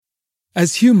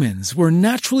As humans, we're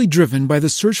naturally driven by the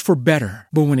search for better.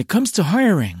 But when it comes to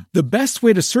hiring, the best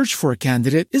way to search for a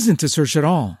candidate isn't to search at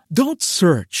all. Don't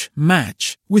search,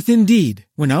 match with Indeed.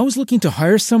 When I was looking to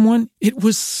hire someone, it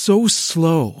was so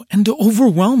slow and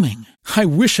overwhelming. I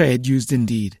wish I had used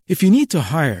Indeed. If you need to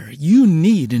hire, you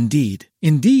need Indeed.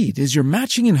 Indeed is your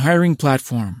matching and hiring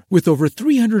platform with over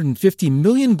 350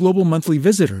 million global monthly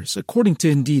visitors, according to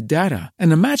Indeed data,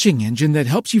 and a matching engine that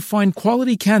helps you find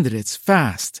quality candidates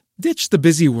fast. Ditch the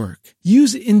busy work.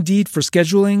 Use Indeed for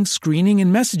scheduling, screening,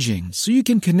 and messaging so you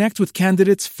can connect with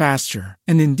candidates faster.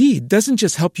 And Indeed doesn't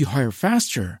just help you hire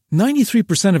faster.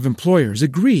 93% of employers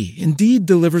agree Indeed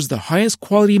delivers the highest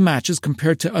quality matches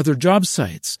compared to other job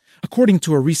sites, according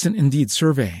to a recent Indeed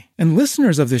survey. And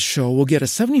listeners of this show will get a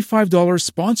 $75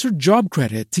 sponsored job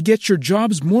credit to get your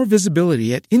jobs more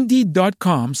visibility at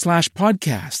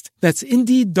Indeed.com/podcast. That's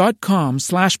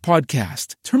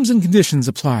Indeed.com/podcast. Terms and conditions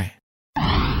apply.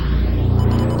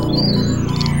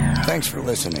 Thanks for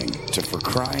listening to For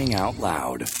Crying Out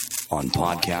Loud on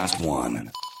Podcast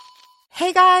One.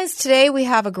 Hey guys, today we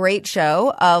have a great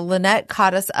show. Lynette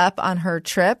caught us up on her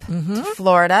trip to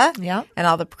Florida and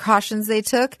all the precautions they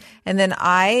took. And then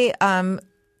I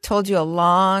told you a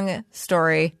long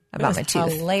story about my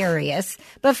tooth. Hilarious.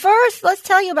 But first, let's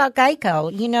tell you about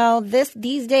Geico. You know,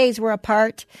 these days we're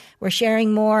apart. We're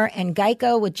sharing more, and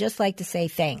Geico would just like to say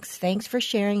thanks. Thanks for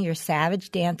sharing your savage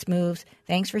dance moves.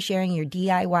 Thanks for sharing your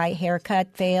DIY haircut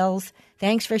fails.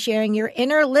 Thanks for sharing your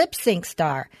inner lip sync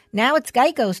star. Now it's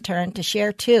Geico's turn to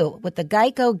share too with the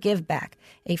Geico Give Back,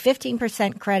 a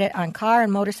 15% credit on car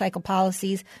and motorcycle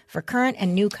policies for current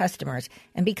and new customers.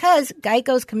 And because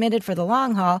Geico's committed for the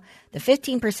long haul, the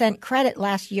 15% credit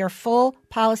lasts your full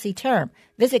policy term.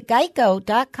 Visit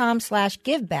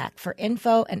geico.com/giveback for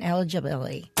info and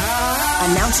eligibility.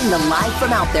 Announcing the Live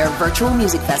from Out There Virtual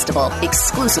Music Festival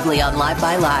exclusively on Live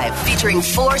by Live, featuring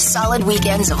 4 solid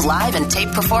weekends of live and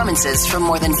tape performances from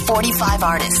more than 45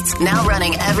 artists. Now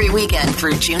running every weekend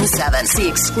through June 7th. See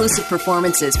exclusive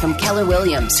performances from Keller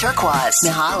Williams, Turquoise,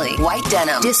 Nihali, White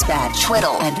Denim, Dispatch,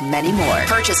 Twiddle, and many more.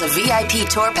 Purchase a VIP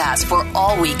tour pass for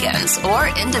all weekends or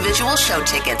individual show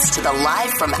tickets to the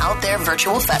Live from Out There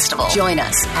Virtual Festival. Join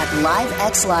us at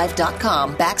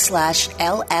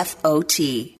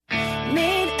livexlive.com/LFOT.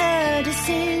 Made a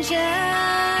decision.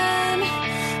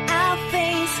 I'll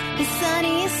face the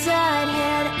sunny side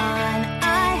head on.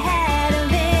 I had a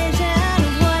vision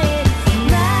of what it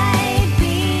might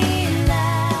be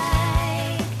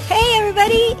like. Hey,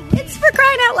 everybody. It's For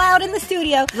Crying Out Loud in the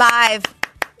studio. Live.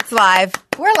 It's live.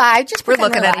 We're live. Just We're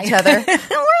pretend looking at live. each other. We're looking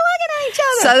at each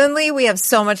other. Suddenly, we have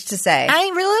so much to say.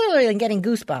 I'm literally getting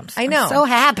goosebumps. I know. I'm so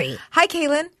happy. Hi,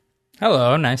 Kaylin.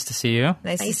 Hello, nice to see you.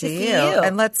 Nice to see you.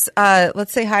 And let's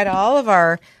say hi to all of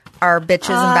our bitches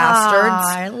and bastards.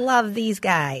 I love these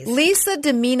guys. Lisa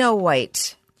Domino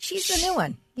White. She's the new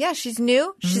one. Yeah, she's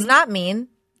new. She's not mean.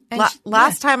 And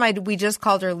Last time we just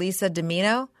called her Lisa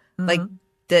Domino, like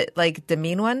the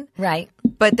mean one. Right.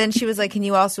 But then she was like, "Can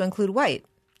you also include white?"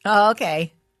 Oh,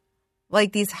 okay.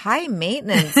 Like these high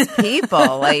maintenance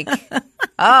people. Like,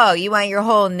 oh, you want your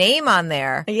whole name on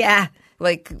there? Yeah.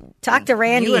 Like, talk to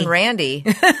Randy. You and Randy.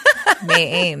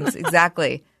 May Ames,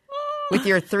 exactly. With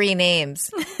your 3 names.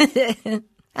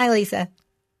 Hi, Lisa.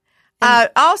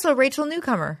 Also, Rachel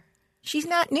Newcomer. She's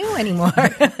not new anymore.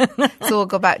 So we'll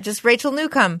go back. Just Rachel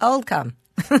Newcomb. Old come.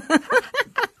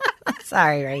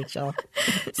 Sorry, Rachel.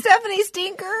 Stephanie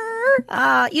Stinker.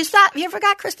 You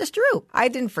forgot Krista Stroop. I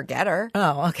didn't forget her.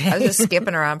 Oh, okay. I was just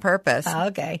skipping her on purpose. Oh,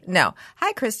 okay. No.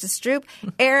 Hi, Krista Stroop.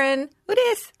 Aaron. Who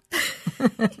dis?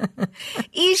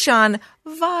 Ishan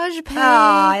Vajpayee. Oh,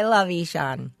 I love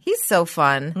Ishan. He's so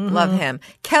fun. Love him.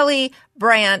 Kelly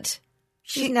Brandt.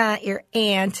 She's not your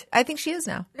aunt. I think she is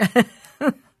now.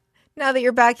 Now that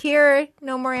you're back here,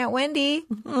 no more Aunt Wendy.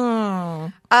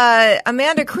 Amanda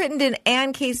Crittenden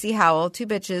and Casey Howell, 2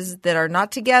 bitches that are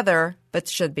not together but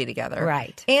should be together.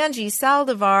 Right. Angie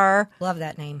Saldivar. Love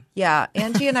that name. Yeah.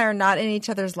 Angie and I are not in each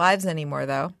other's lives anymore,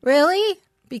 though. Really?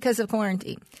 Because of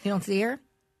quarantine. You don't see her?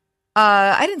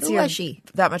 I didn't see Who her was she?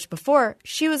 that much before.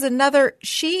 She was an OG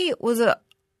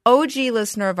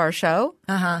listener of our show,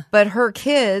 but her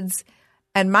kids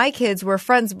and my kids were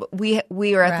friends. We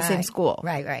were at the same school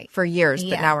for years,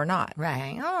 but now we're not.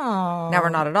 Right. Oh. Now we're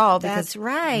not at all because that's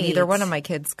right. neither one of my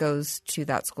kids goes to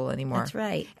that school anymore. That's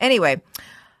right. Anyway,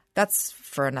 that's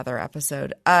for another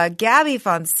episode. Gabby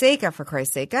Fonseca, for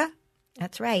Christ's sake.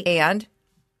 That's right. And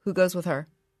who goes with her?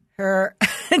 Her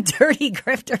dirty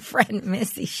grifter friend,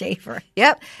 Missy Schaefer.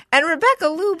 Yep. And Rebecca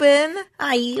Lubin.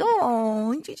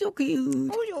 Ayo, she's so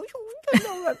cute.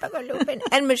 Rebecca Lubin.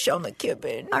 And Michelle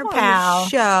McKibben. Our pal.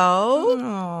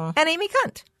 Michelle. And Amy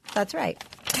Cunt. That's right.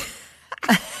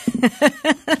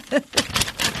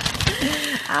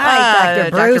 All right,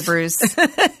 Dr. Bruce.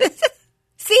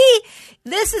 See,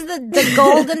 this is the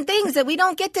golden things that we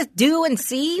don't get to do and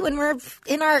see when we're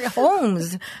in our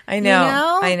homes. I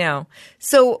know. I know.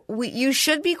 So you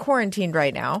should be quarantined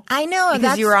right now. I know.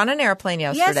 Because you were on an airplane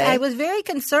yesterday. Yes, I was very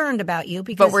concerned about you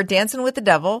because. But we're dancing with the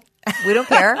devil. We don't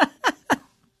care.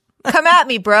 Come at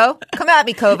me, bro. Come at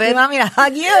me, COVID. You want me to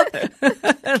hug you?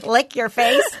 Lick your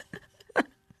face?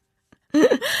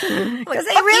 Because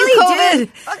they really did.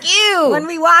 Fuck you. When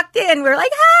we walked in, we were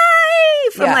like,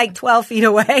 hi, from like 12 feet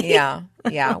away. Yeah.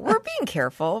 Yeah. We're being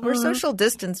careful. We're social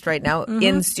distanced right now.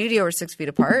 In studio, we're 6 feet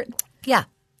apart. Yeah.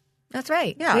 That's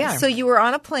right. Yeah. We are. So you were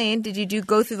on a plane. Did you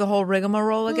go through the whole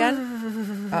rigmarole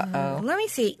again? Uh-oh. Let me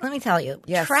see. Let me tell you.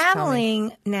 Yes,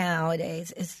 traveling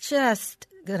nowadays is just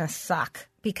going to suck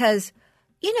because,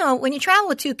 you know, when you travel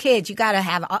with 2 kids, you got to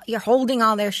have, you're holding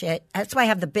all their shit. That's why I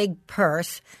have the big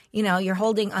purse. You know, you're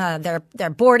holding their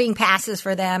boarding passes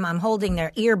for them. I'm holding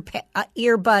their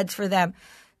earbuds for them.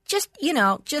 Just, you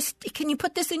know, can you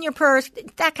put this in your purse?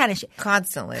 That kind of shit.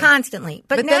 Constantly.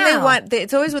 But then they want,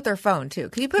 it's always with their phone too.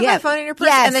 Can you put my phone in your purse?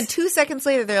 Yes. And then 2 seconds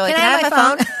later, they're like, can I have my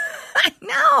phone? I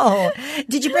know.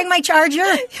 Did you bring my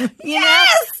charger?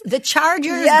 Yes. The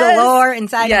charger's galore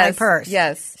inside of my purse.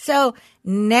 Yes. So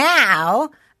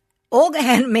now, Olga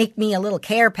had to make me a little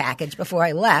care package before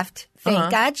I left.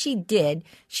 Thank God she did.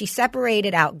 She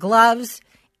separated out gloves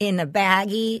in a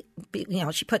baggie. You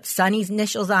know, she put Sunny's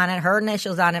initials on it, her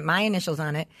initials on it, my initials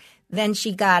on it. Then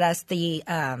she got us the,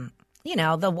 you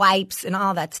know, the wipes and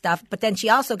all that stuff. But then she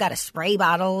also got a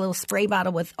little spray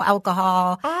bottle with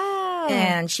alcohol. Oh.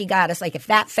 And she got us, like, if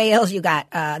that fails, you got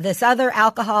this other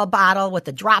alcohol bottle with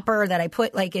the dropper that I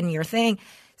put, like, in your thing.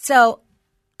 So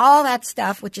all that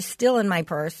stuff, which is still in my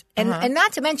purse. And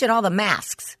not to mention all the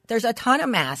masks. There's a ton of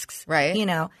masks. Right. You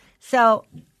know. So,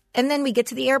 and then we get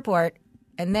to the airport,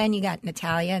 and then you got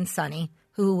Natalia and Sunny,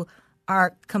 who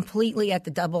are completely at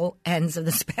the double ends of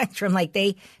the spectrum. Like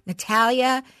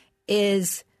Natalia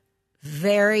is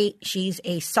she's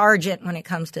a sergeant when it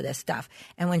comes to this stuff.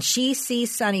 And when she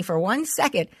sees Sunny for 1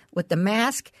 second with the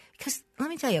mask, because let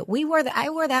me tell you, I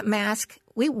wore that mask.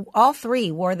 We all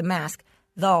 3 wore the mask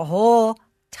the whole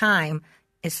time,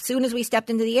 as soon as we stepped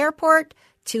into the airport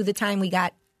to the time we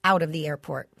got out of the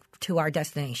airport to our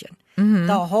destination.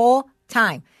 The whole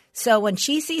time. So when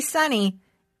she sees Sunny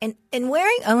and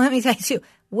wearing, let me tell you too,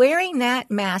 wearing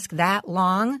that mask that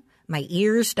long, my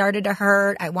ears started to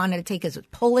hurt. I wanted to take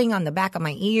pulling on the back of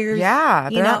my ears. Yeah,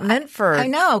 they're not meant for. I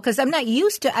know, because I'm not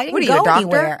used to. I didn't What are you, go a doctor?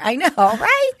 anywhere. I know,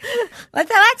 right? But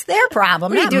that's their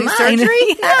problem. What are you not doing, mine.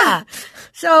 surgery? Yeah.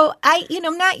 So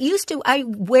I'm not used to. I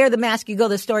wear the mask. You go to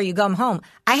the store. You come home.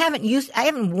 I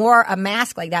haven't wore a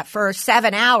mask like that for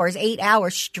 7 hours, 8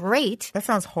 hours straight. That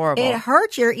sounds horrible. It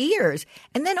hurts your ears,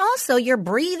 and then also you're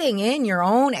breathing in your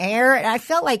own air. And I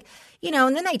felt like. You know,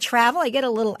 and then I travel, I get a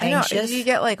little anxious. You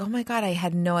get like, oh my God, I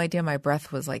had no idea my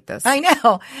breath was like this. I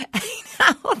know.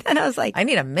 Then I was like, I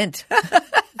need a mint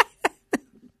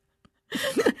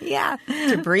yeah.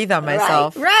 to breathe on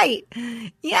myself. Right.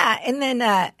 Yeah. And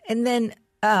then,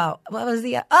 what was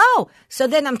so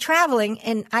then I'm traveling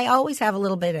and I always have a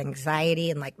little bit of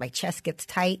anxiety and like my chest gets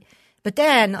tight. But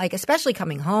then, like, especially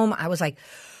coming home, I was like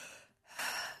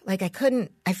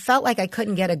I felt like I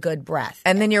couldn't get a good breath.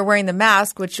 And then you're wearing the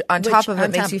mask, which on top of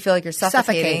it makes you feel like you're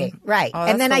suffocating. Right. Oh,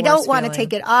 and then I don't want to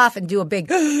take it off and do a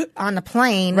big on the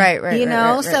plane. Right. You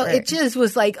know? Right, so right. it just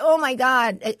was like, oh my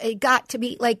God. It got to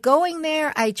be like going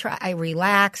there. I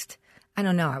relaxed. I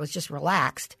don't know. I was just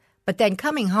relaxed. But then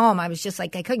coming home, I was just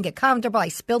like, I couldn't get comfortable. I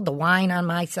spilled the wine on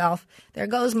myself. There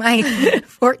goes my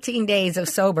 14 days of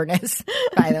soberness,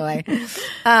 by the way.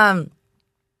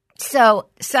 So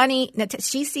Sunny,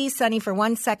 she sees Sunny for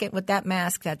 1 second with that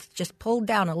mask that's just pulled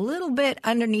down a little bit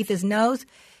underneath his nose.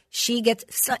 She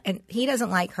gets, and he doesn't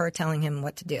like her telling him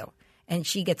what to do. And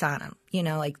she gets on him, you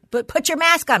know, like, but put your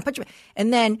mask on,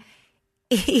 and then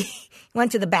he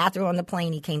went to the bathroom on the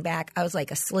plane. He came back. I was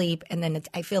like asleep. And then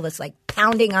I feel this like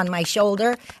pounding on my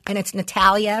shoulder. And it's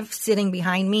Natalia sitting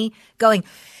behind me going,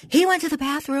 he went to the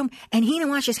bathroom and he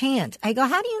didn't wash his hands. I go,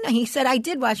 how do you know? He said, I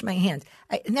did wash my hands.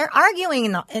 And they're arguing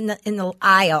in the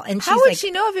aisle. And she's how would like,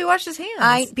 she know if he washed his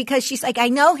hands? Because she's like, I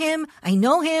know him. I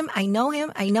know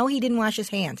he didn't wash his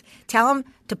hands. Tell him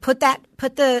to put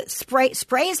the spray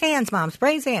his hands, Mom.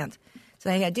 Spray his hands. So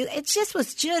I got to do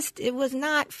it was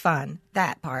not fun.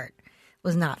 That part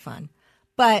was not fun.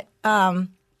 But all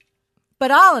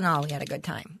in all, we had a good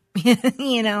time.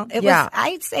 You know,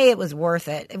 I'd say it was worth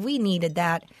it. We needed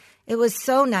that. It was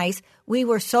so nice. We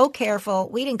were so careful.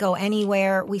 We didn't go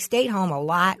anywhere. We stayed home a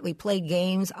lot. We played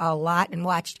games a lot and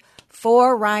watched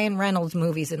 4 Ryan Reynolds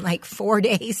movies in like 4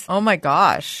 days. Oh my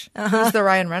gosh. Who's the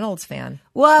Ryan Reynolds fan?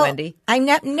 Well, Wendy.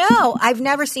 I've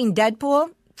never seen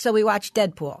Deadpool, so we watched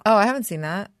Deadpool. Oh, I haven't seen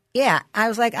that. Yeah, I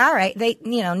was like, all right.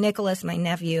 Nicholas, my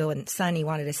nephew, and Sonny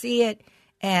wanted to see it,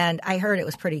 and I heard it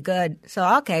was pretty good.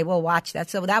 So, okay, we'll watch that.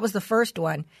 So that was the first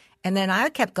one. And then I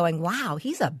kept going, wow,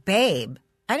 he's a babe.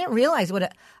 I didn't realize I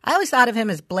always thought of him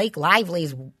as Blake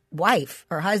Lively's wife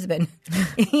or husband.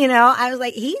 I was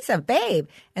like, he's a babe.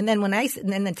 And then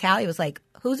then Natalia was like,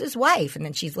 who's his wife? And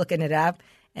then she's looking it up.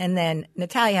 And then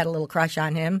Natalia had a little crush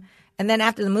on him. And then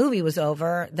after the movie was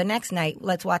over, the next night,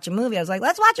 let's watch a movie. I was like,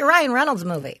 let's watch a Ryan Reynolds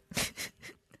movie.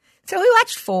 So we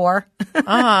watched 4.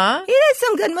 Uh-huh. He did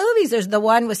some good movies. There's the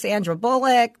one with Sandra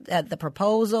Bullock, The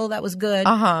Proposal, that was good.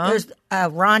 Uh-huh. There's a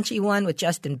raunchy one with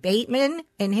Justin Bateman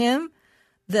and him.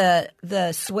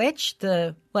 The Switch,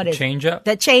 what is Change Up?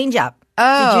 The Change Up.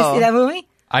 Oh. Did you see that movie?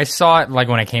 I saw it like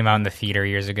when it came out in the theater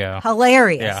years ago.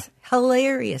 Hilarious. Yeah.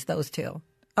 Hilarious, those two.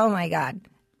 Oh, my God.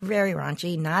 Very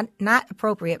raunchy, not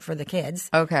appropriate for the kids.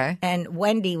 Okay. And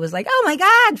Wendy was like, oh, my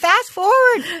God, fast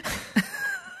forward.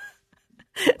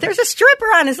 There's a stripper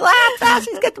on his lap. Fast,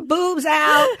 he's got the boobs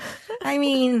out. I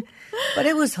mean, but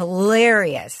it was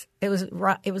hilarious. It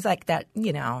was like that,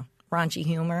 raunchy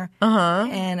humor. Uh-huh.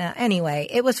 And anyway,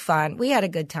 it was fun. We had a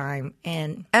good time.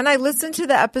 And I listened to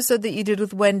the episode that you did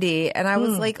with Wendy, and I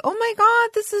was like, oh my God,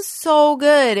 this is so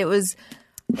good. It was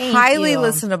highly you.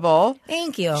 listenable.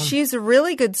 Thank you. She's a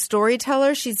really good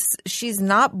storyteller. She's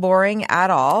not boring at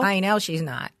all. I know she's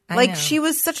not. I know. She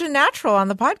was such a natural on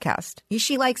the podcast.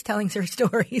 She likes telling her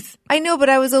stories. I know, but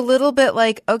I was a little bit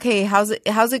like, okay, how's it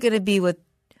going to be with?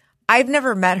 I've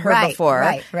never met her before,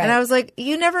 right. And I was like,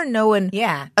 you never know when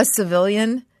a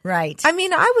civilian. Right. I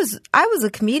mean, I was a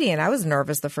comedian. I was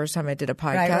nervous the first time I did a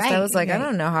podcast. I was like, I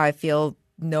don't know how I feel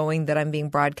knowing that I'm being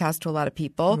broadcast to a lot of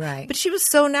people. Right. But she was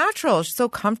so natural. She's so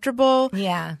comfortable.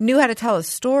 Yeah. Knew how to tell a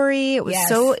story. It was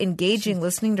so engaging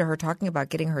listening to her talking about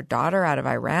getting her daughter out of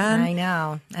Iran. I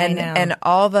know. And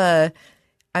all the,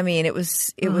 I mean, it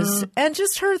was, and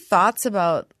just her thoughts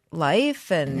about life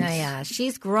and. Yeah.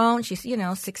 She's grown. She's,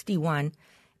 61.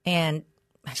 And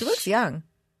she looks young.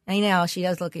 I know. She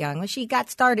does look young. Well, she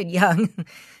got started young.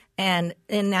 and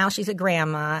now she's a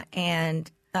grandma.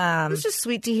 And it was just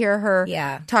sweet to hear her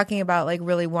talking about like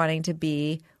really wanting to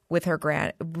be with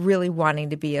her really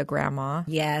wanting to be a grandma.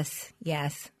 Yes.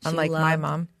 Unlike my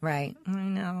mom. Right. I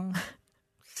know.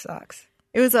 Sucks.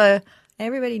 It was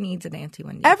everybody needs an auntie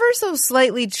one day. Ever so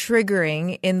slightly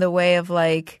triggering in the way of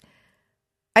like,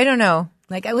 I don't know.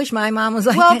 Like, I wish my mom was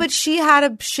like well, that. but she had a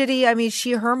shitty, I mean,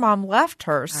 her mom left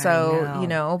her.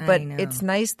 So, but it's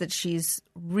nice that she's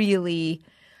really.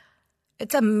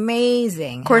 It's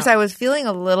amazing. Of course, I was feeling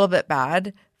a little bit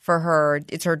bad for her.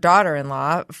 It's her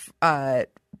daughter-in-law.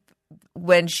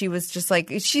 When she was just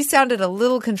like, she sounded a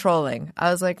little controlling. I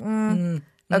was like,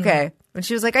 okay. And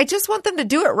she was like, I just want them to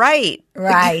do it right.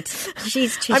 Right.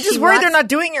 I'm just worried they're not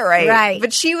doing it right. Right.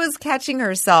 But she was catching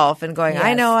herself and going,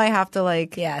 I know I have to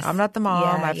I'm not the mom.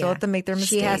 I have to let them make their mistakes.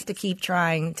 She has to keep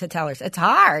trying to tell her. It's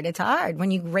hard. It's hard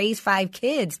when you raise 5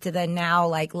 kids to then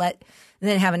now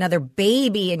then have another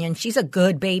baby. And she's a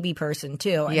good baby person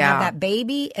too. And have that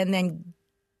baby and then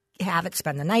have it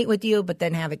spend the night with you, but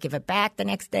then have it give it back the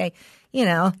next day.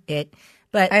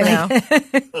 But I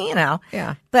know,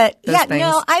 yeah. But those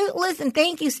things. Listen,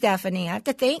 thank you, Stephanie.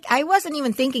 I wasn't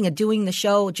even thinking of doing the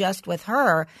show just with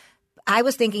her. I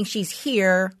was thinking she's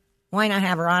here. Why not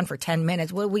have her on for 10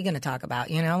 minutes? What are we going to talk about?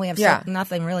 We have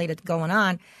nothing really going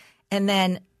on. And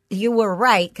then you were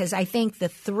right, because I think the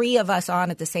 3 of us on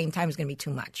at the same time is going to be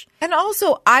too much. And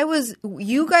also,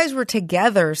 you guys were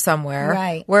together somewhere,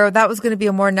 right? Where that was going to be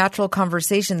a more natural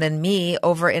conversation than me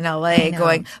over in LA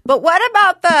going, but what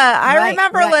about I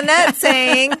remember Lynette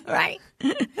saying, right.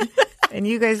 And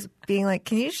you guys being like,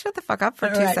 can you shut the fuck up for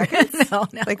 2 seconds? No.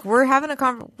 Like, we're having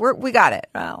a we got it.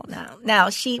 Oh, no. Now,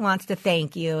 she wants to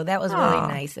thank you. That was really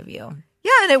nice of you.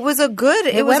 Yeah, and it was a good.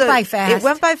 It went by fast. It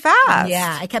went by fast.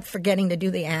 Yeah, I kept forgetting to do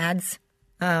the ads.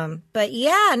 But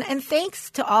yeah, and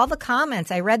thanks to all the comments.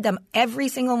 I read them, every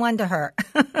single one to her.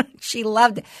 She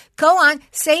loved it. Go on,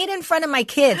 say it in front of my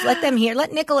kids. Let them hear.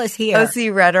 Let Nicholas hear. Oh, so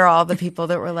you read her all the people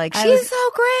that were like, she's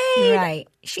so great. Right.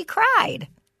 She cried.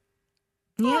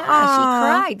 Yeah, she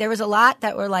cried. There was a lot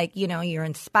that were like, you're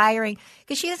inspiring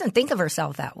because she doesn't think of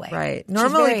herself that way. Right. She's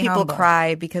Normally very people humble.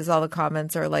 cry because all the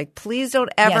comments are like, please don't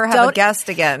ever have a don't- guest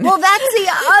again. Well, that's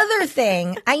the other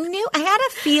thing. I had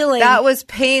a feeling. that was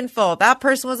painful. That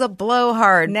person was a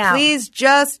blowhard. No. Please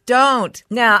just don't.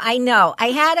 No, I know. I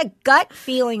had a gut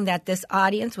feeling that this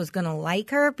audience was going to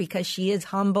like her because she is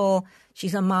humble.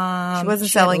 She's a mom. She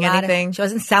wasn't had a selling lot of- anything. she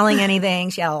wasn't selling anything.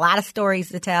 She had a lot of stories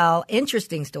to tell,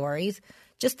 interesting stories.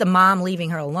 Just the mom leaving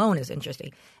her alone is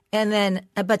interesting. And then,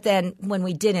 but then when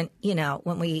we didn't,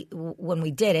 when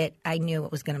we did it, I knew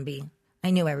it was going to be.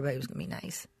 I knew everybody was going to be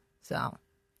nice. So,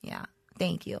 yeah,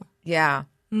 thank you. Yeah.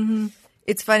 Mm-hmm.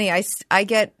 It's funny. I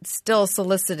get still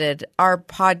solicited. Our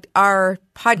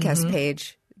podcast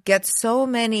page gets so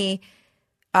many.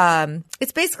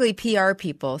 It's basically PR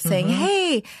people saying,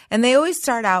 hey, and they always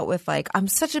start out with like, I'm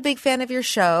such a big fan of your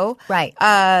show. Right.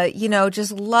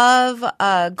 Just love,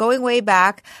 going way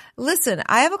back. Listen,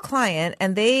 I have a client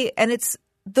and it's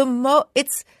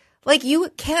it's like you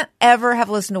can't ever have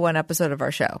listened to one episode of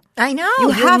our show. I know. You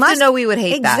have to know we would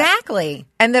hate that. Exactly.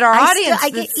 And that our audience. I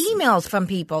get emails from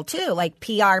people too, like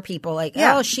PR people, like,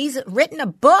 Yeah. oh, she's written a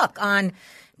book on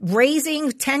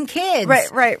raising 10 kids.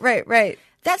 Right.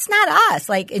 That's not us.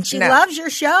 Like, and she No. loves your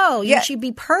show. Yeah. You should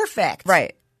be perfect.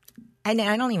 Right. I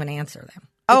don't even answer them.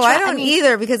 Oh, I don't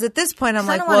either because at this point I'm I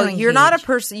like, don't well, wanna you're not a engage.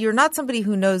 person, you're not somebody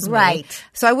who knows me. Right.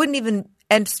 So I wouldn't even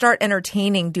start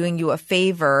entertaining doing you a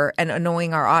favor and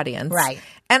annoying our audience. Right.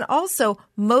 And also,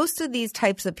 most of these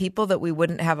types of people that we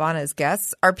wouldn't have on as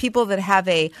guests are people that have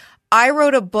I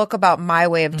wrote a book about my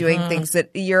way of doing things that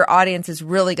your audience is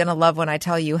really going to love when I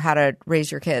tell you how to raise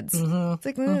your kids. It's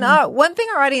like, no. One thing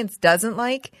our audience doesn't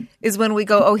like is when we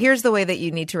go, oh, here's the way that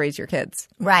you need to raise your kids.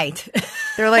 Right.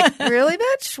 They're like, really,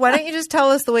 bitch? Why don't you just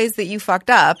tell us the ways that you fucked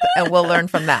up and we'll learn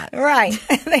from that? Right.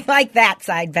 They like that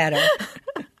side better.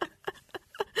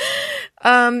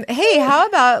 Hey, how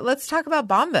about let's talk about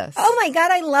Bombas? Oh my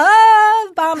God, I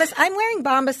love Bombas. I'm wearing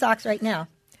Bombas socks right now.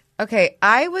 Okay,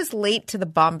 I was late to the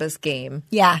Bombas game.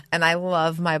 Yeah. And I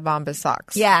love my Bombas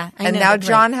socks. Yeah, I and know, now they're great.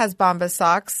 John has Bombas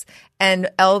socks, and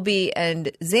LB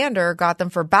and Xander got them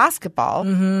for basketball.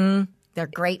 They're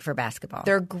great for basketball.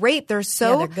 They're great. They're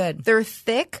so they're good. They're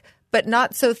thick, but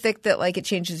not so thick that like it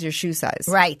changes your shoe size.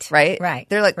 Right. Right.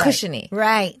 They're like right, cushiony.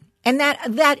 Right. And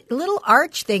that little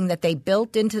arch thing that they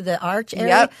built into the arch area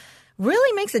Yep.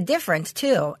 really makes a difference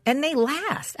too. And they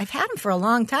last. I've had them for a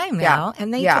long time now,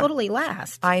 and they totally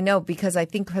last. I know because I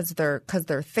think because they're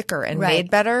thicker and Right. made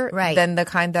better Right. than the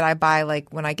kind that I buy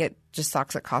like when I get just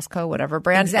socks at Costco, whatever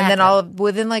brand, Exactly. and then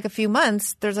within like a few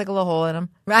months, there's like a little hole in them.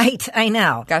 Right. I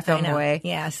know. Got to throw I them know. away.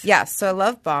 Yes. Yeah. So I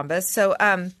love Bombas. So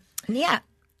Yeah.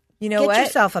 you know Get what?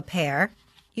 yourself a pair.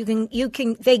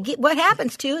 What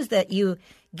happens too is that you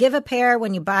give a pair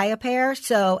when you buy a pair.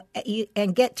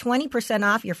 And get 20%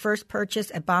 off your first purchase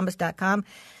at bombas.com.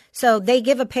 So they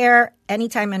give a pair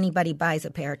anytime anybody buys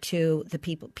a pair to the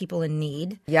people in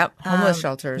need. Yep. Homeless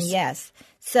shelters. Yes.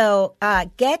 So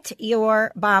get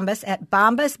your Bombas at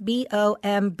bombas,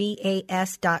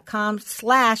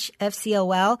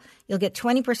 bombas.com/FCOL. You'll get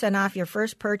 20% off your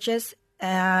first purchase.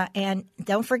 And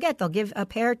don't forget, they'll give a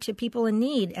pair to people in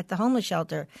need at the homeless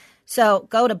shelter. So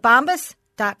go to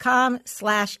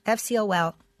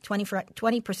bombas.com/FCOL,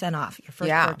 20% off your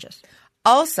first purchase.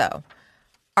 Also,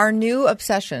 our new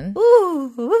obsession,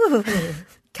 Ooh.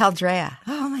 Caldrea.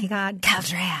 Oh, my God.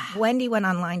 Caldrea. Wendy went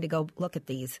online to go look at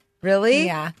these. Really?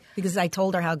 Yeah, because I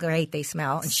told her how great they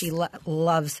smell, and she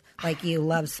loves, like you,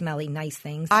 loves smelly, nice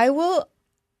things. I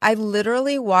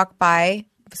literally walk by.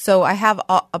 So I have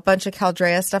a bunch of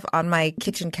Caldrea stuff on my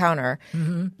kitchen counter,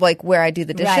 like where I do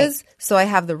the dishes. Right. So I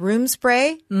have the room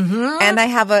spray, and I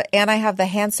have the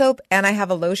hand soap, and I have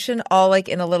a lotion, all like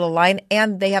in a little line,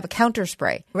 and they have a counter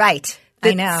spray. Right.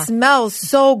 I know. Smells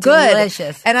so good.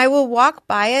 Delicious. And I will walk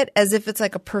by it as if it's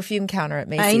like a perfume counter at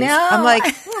Macy's. I know. I'm like,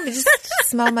 let me just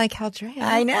smell my Caldrea.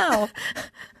 I know.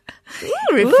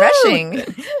 Ooh, refreshing.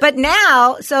 Ooh. But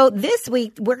now, so this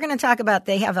week, we're going to talk about,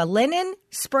 they have a linen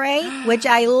spray, which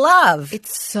I love.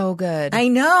 It's so good. I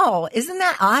know. Isn't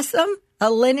that awesome? A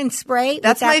linen spray.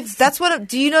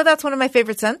 do you know that's one of my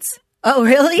favorite scents? Oh,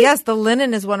 really? Yes, the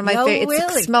linen is one of my No, favorite.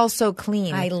 really? It smells so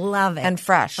clean. I love it. And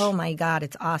fresh. Oh, my God.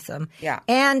 It's awesome. Yeah.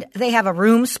 And they have a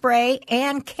room spray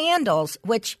and candles,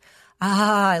 which,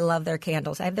 I love their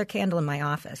candles. I have their candle in my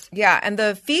office. Yeah, and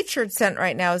the featured scent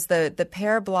right now is the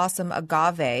pear blossom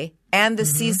agave and the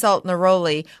sea salt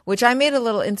neroli, which I made a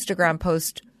little Instagram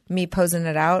post, me posing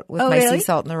it out with my really? sea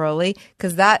salt neroli,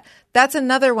 because that's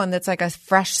another one that's like a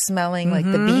fresh smelling, like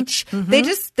the beach.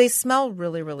 They smell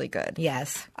really, really good.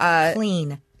 Yes. Uh,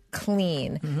 Clean.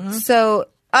 Clean. So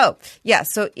Oh, yeah.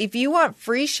 So if you want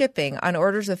free shipping on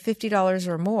orders of $50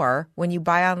 or more when you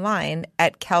buy online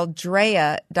at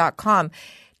Caldrea.com,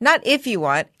 not if you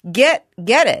want, get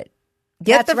it.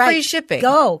 Get That's the free right. shipping.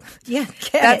 Go. Yeah,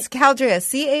 get That's it. Caldrea,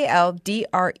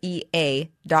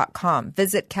 Caldrea.com.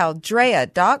 Visit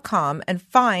Caldrea.com and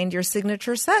find your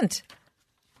signature scent.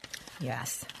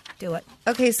 Yes. Do it.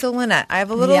 Okay, so Lynette, I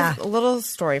have a little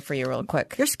story for you real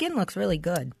quick. Your skin looks really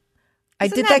good. I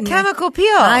Isn't did that that chemical peel.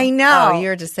 I know. Oh,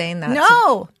 you're just saying that.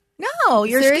 No,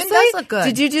 your Seriously? skin does look good.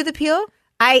 Did you do the peel?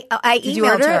 I you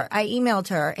emailed order her. it? I emailed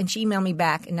her, and she emailed me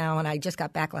back now, and I just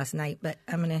got back last night. But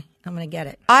I'm gonna get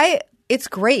it. It's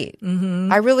great.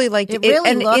 I really liked it. It really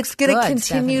and looks it's going to good,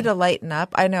 continue Stephanie. to lighten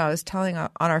up. I know. I was telling on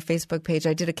our Facebook page,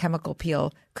 I did a chemical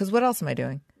peel because what else am I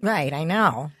doing? Right, I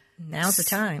know. Now's the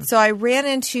time. So I ran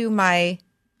into I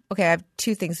have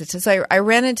two things to say. So I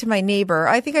ran into my neighbor.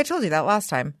 I think I told you that last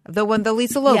time. The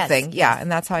Lisa Loeb Yes, thing. Yeah. And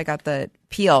that's how I got the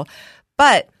peel.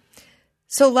 But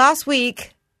so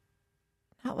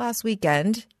not last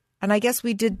weekend. And I guess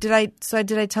we did I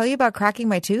tell you about cracking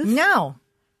my tooth? No.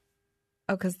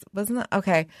 Oh, because wasn't that?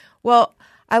 Okay. Well,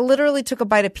 I literally took a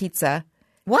bite of pizza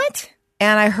What?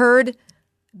 and I heard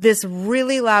this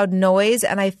really loud noise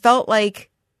and I felt like,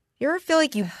 you ever feel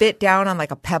like you bit down on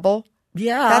like a pebble?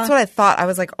 Yeah. That's what I thought. I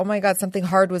was like, oh my God, something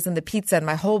hard was in the pizza and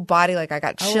my whole body, like I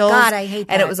got chills. God, I hate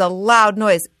And that. it was a loud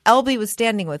noise. Elby was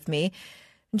standing with me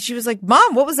and she was like,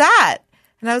 Mom, what was that?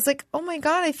 And I was like, oh my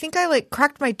God, I think I like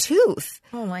cracked my tooth.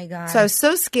 Oh my God. So I was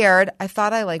so scared. I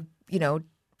thought I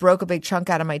broke a big chunk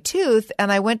out of my tooth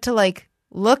and I went to like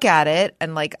look at it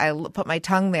and like I put my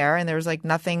tongue there and there was like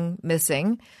nothing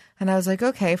missing. And I was like,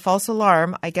 okay, false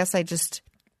alarm. I guess I just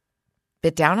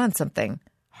bit down on something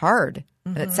hard.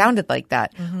 And it sounded like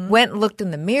that. Went and looked in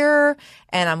the mirror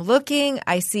and I'm looking.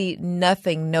 I see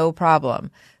nothing, no problem.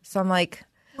 So I'm like,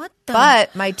 what the?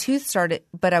 but my tooth started,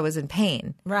 but I was in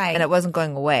pain. Right. And it wasn't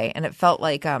going away. And it felt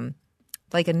like a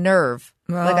nerve.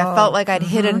 Like I felt like I'd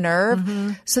hit a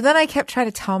nerve. So then I kept trying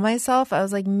to tell myself, I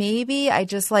was like, maybe I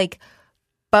just like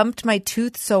bumped my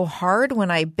tooth so hard when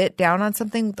I bit down on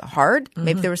something hard.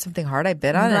 Maybe there was something hard I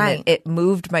bit on Right. and it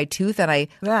moved my tooth and I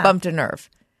Yeah. bumped a nerve.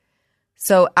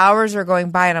 So hours are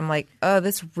going by and I'm like, oh,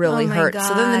 this really Oh, my hurts.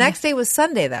 So then the God. next day was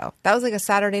Sunday though. That was like a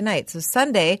Saturday night. So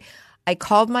Sunday I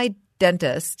called my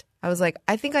dentist. I was like,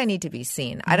 I think I need to be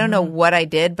seen. I don't know what I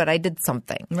did, but I did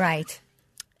something. Right.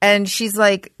 And she's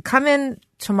like, come in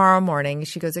tomorrow morning.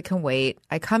 She goes, it can wait.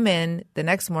 I come in the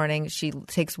next morning. She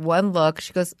takes one look.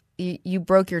 She goes, you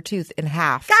broke your tooth in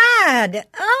half. God.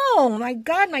 Oh my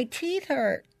God, my teeth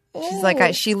hurt. She's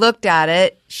like, she looked at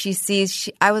it. She sees,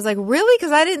 I was like, really?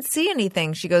 Because I didn't see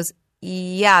anything. She goes,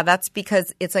 yeah, that's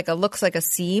because it's like looks like a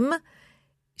seam.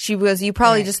 She goes, you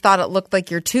probably just thought it looked like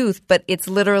your tooth, but it's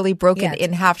literally broken Yeah.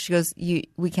 in half. She goes,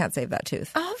 we can't save that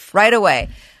tooth. Oh, right away.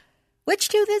 Which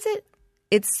tooth is it?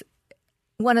 It's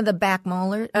One of the back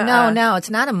molars? No, it's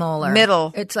not a molar.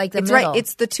 middle. It's like the it's middle. Right.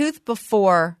 It's the tooth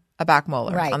before a back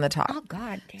molar right on the top. Oh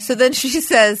God. Damn. So then she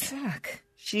says, Fuck.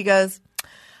 she goes,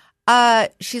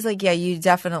 she's like, yeah, you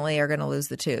definitely are going to lose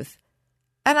the tooth.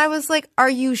 And I was like, are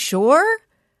you sure?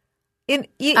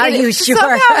 Are you sure?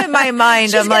 Somehow in my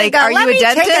mind, She's I'm gonna like, go, are "Let you a me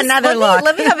take dentist? another look."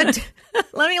 Let me have a.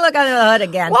 Let me look under the hood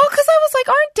again. Well, because I was like,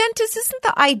 aren't dentists? Isn't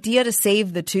the idea to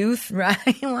save the tooth? Right.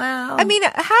 Wow. I mean,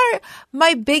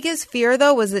 my biggest fear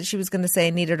though was that she was going to say I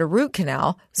needed a root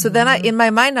canal. So then in my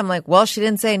mind, I'm like, well, she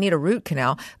didn't say I need a root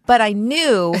canal, but I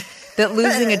knew that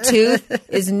losing a tooth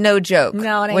is no joke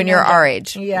No, it ain't when no you're our joke.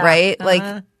 age, Yeah. right?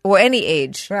 Like, or any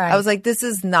age. Right. I was like, this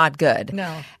is not good.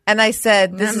 No. And I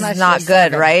said, this Unless is not you're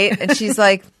good, 7. right? And she's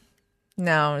like,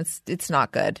 no, it's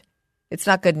not good. It's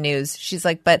not good news. She's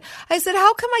like, but I said,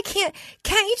 how come I can't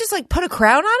you just like put a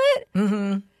crown on it?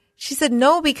 Mm-hmm. She said,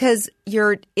 no, because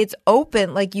it's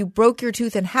open. Like you broke your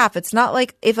tooth in half. It's not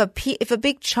like if a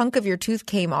big chunk of your tooth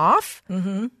came off,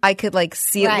 I could like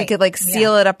seal, we Right. could like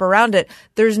seal it up around it.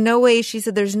 There's no way. She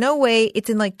said, there's no way it's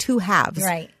in like two halves.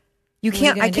 right. You What are you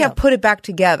can't, I gonna can't do? put it back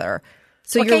together.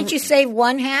 So Well, can't you save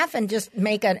one half and just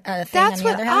make a thing that's on the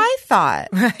what other half? I thought.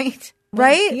 Right.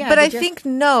 Right? Yeah, but I just- think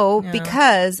no,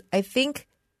 because I think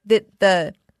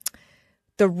that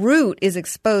the root is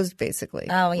exposed basically.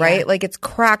 Oh, yeah. Right? Like it's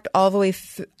cracked all the way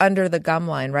under the gum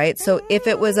line, right? So if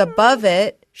it was above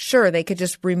it, sure, they could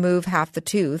just remove half the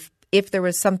tooth if there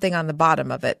was something on the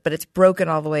bottom of it, but it's broken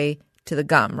all the way to the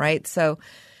gum, right? So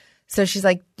she's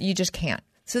like, you just can't.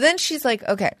 So then she's like,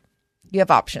 okay, you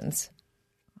have options.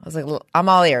 I was like, well, I'm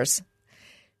all ears.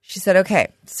 She said,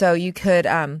 okay, so you could,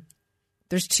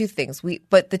 there's two things.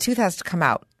 But the tooth has to come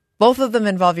out. Both of them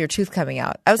involve your tooth coming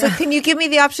out. I was like, can you give me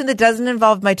the option that doesn't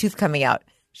involve my tooth coming out?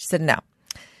 She said, no.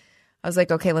 I was like,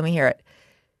 okay, let me hear it.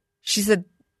 she said,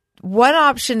 one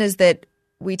option is that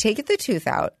we take the tooth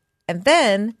out and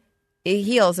then it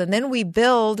heals, and then we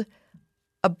build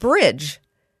a bridge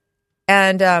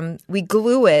and we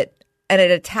glue it and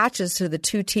it attaches to the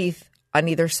two teeth on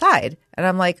either side. And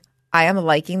I'm like, I am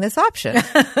liking this option.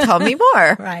 Tell me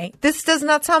more. Right. This does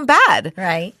not sound bad.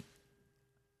 Right.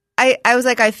 I was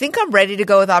like, I think I'm ready to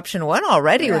go with option 1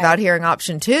 already without hearing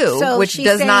option 2, So which she's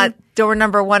does saying- not door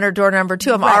number 1 or door number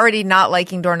 2. I'm Right. already not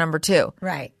liking door number 2.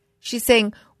 Right. She's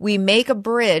saying we make a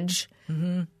bridge.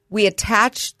 We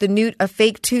attach a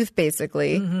fake tooth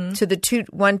basically to the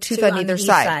one tooth Two on on either each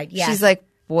side. side, yes. She's like,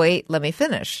 wait, let me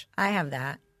finish. I have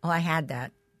that. Well, I had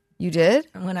that You did?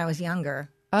 when I was younger.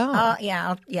 Oh.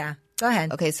 Yeah. Yeah. Go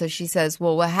ahead. Okay, so she says,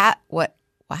 well, what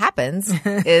happens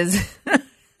is,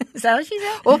 Is that what she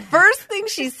said? well, first thing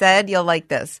she said, you'll like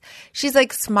this. She's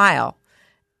like, smile.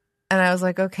 And I was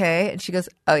like, okay. And she goes,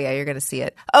 oh yeah, you're going to see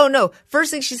it. Oh no.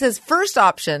 First thing she says, first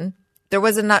option, there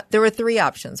were 3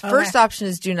 options. First option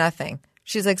is do nothing.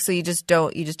 She's like, so you just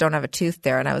don't have a tooth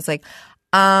there. And I was like,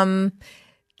 then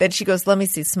she goes, let me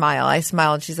see, smile. I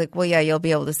smiled. And she's like, well, yeah, you'll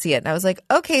be able to see it. And I was like,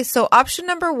 okay, so option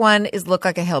number 1 is look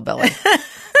like a hillbilly.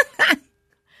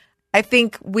 I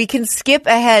think we can skip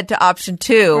ahead to option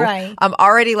 2. Right. I'm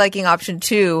already liking option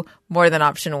 2 more than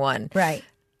option 1. Right.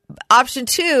 Option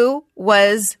 2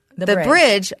 was the bridge.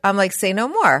 bridge. I'm like, say no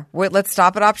more. Let's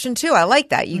stop at option 2. I like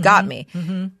that. You got me.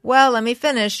 Well, let me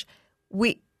finish.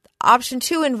 Option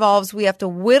 2 involves we have to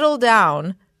whittle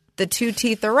down the 2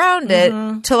 teeth around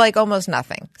it to like almost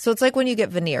nothing. So it's like when you get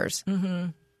veneers.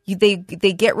 They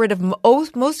get rid of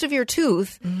most of your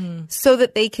tooth so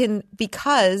that they can,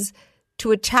 because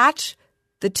to attach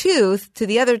the tooth to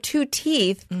the other 2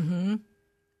 teeth,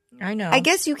 I know. I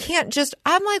guess you can't just,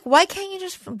 I'm like, why can't you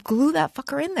just glue that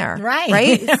fucker in there? Right.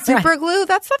 Right? Super glue?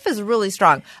 That stuff is really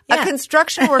strong. Yeah. A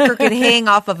construction worker could hang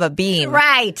off of a beam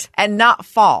Right. and not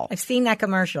fall. I've seen that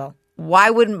commercial. Why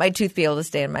wouldn't my tooth be able to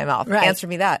stay in my mouth? Right. Answer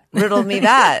me that. Riddle me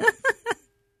that,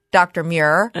 Dr.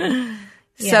 Muir. Yeah.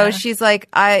 So she's like,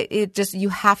 you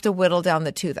have to whittle down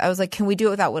the tooth. I was like, can we do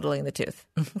it without whittling the tooth?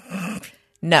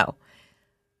 No.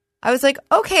 I was like,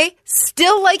 okay,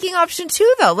 still liking option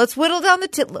 2 though. Let's whittle down the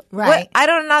teeth. Right. I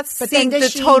don't not But seeing then the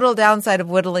does she- total downside of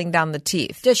whittling down the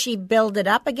teeth. Does she build it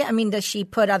up again? I mean, does she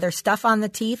put other stuff on the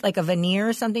teeth, like a veneer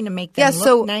or something, to make them Yeah, look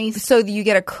so nice? so you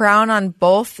get a crown on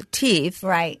both teeth,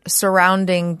 Right.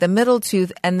 surrounding the middle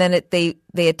tooth, and then they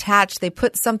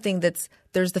put something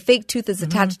there's the fake tooth is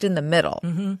attached in the middle,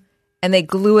 and they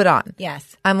glue it on.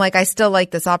 Yes. I'm like, I still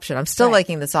like this option. I'm still Right.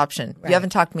 liking this option. Right. You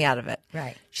haven't talked me out of it.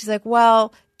 Right. She's like,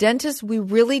 well, dentists, we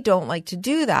really don't like to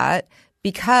do that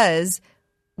because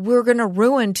we're going to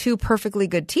ruin 2 perfectly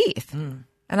good teeth. And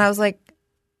I was like,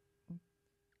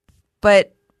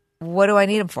 but what do I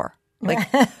need them for? Like,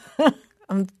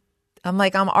 I'm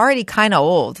like, I'm already kind of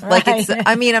old. Like,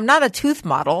 I'm not a tooth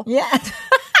model. Yeah.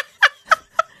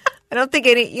 I don't think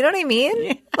you know what I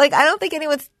mean? Like, I don't think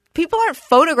people aren't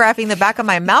photographing the back of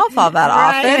my mouth all that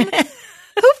Right. often.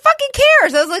 Who fucking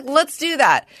cares? I was like, let's do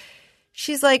that.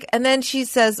 She's like, and then she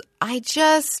says,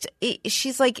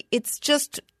 she's like, it's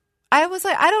just, I was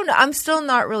like, I don't know. I'm still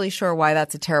not really sure why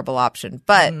that's a terrible option.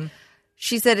 But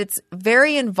she said it's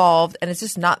very involved and it's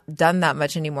just not done that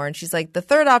much anymore. And she's like, the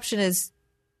third option is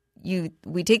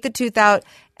we take the tooth out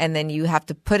and then you have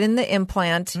to put in the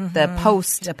implant, the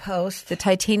post, the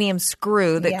titanium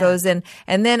screw that goes in.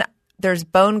 And then there's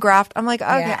bone graft. I'm like,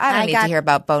 okay, Yeah, I don't need to hear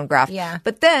about bone graft. Yeah.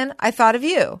 But then I thought of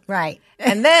you. Right.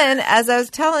 And then as I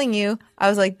was telling you, I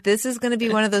was like, this is going to be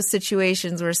one of those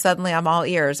situations where suddenly I'm all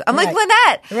ears. I'm like,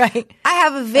 Lynette, Right. I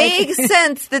have a vague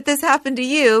sense that this happened to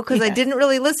you because I didn't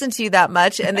really listen to you that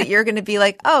much and that you're going to be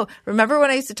like, oh, remember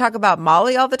when I used to talk about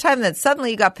Molly all the time? And then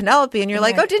suddenly you got Penelope and you're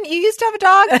like, oh, didn't you used to have a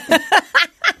dog?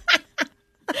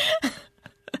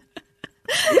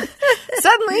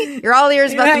 Suddenly, you're all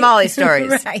ears about the Molly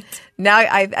stories. Right. Now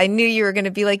I knew you were going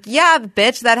to be like, yeah,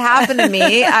 bitch, that happened to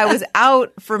me. I was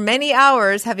out for many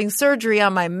hours having surgery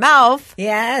on my mouth.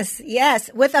 Yes.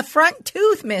 With a front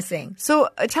tooth missing. So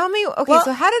tell me, okay, Well,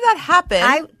 so how did that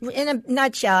happen? In a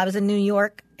nutshell, I was in New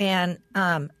York, and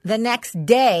the next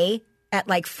day at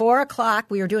like 4:00,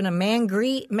 we were doing a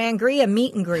Mangria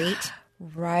meet and greet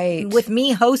right. with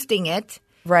me hosting it.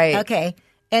 Right. Okay.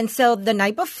 And so the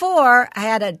night before, I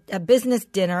had a business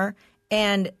dinner,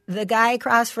 and the guy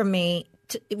across from me,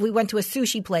 we went to a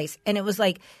sushi place, and it was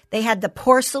like they had the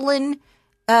porcelain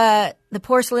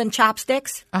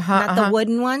chopsticks, not the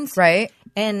wooden ones. Right.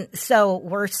 And so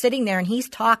we're sitting there, and he's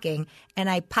talking, and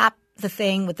I pop the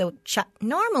thing with the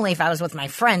normally if I was with my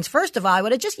friends, first of all, I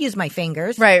would have just used my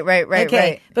fingers. Right. Okay.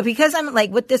 Right. But because I'm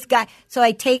like with this guy, so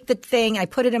I take the thing, I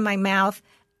put it in my mouth,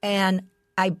 and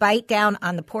I bite down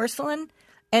on the porcelain.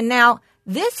 And now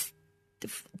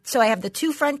so I have the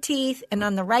 2 front teeth, and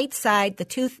on the right side, the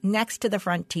tooth next to the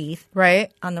front teeth,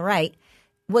 Right. on the right,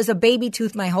 was a baby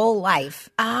tooth my whole life.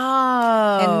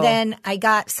 Oh. And then I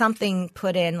got something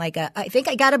put in, I think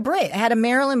I got a bridge. I had a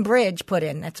Maryland bridge put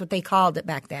in. That's what they called it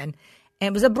back then. And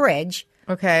it was a bridge,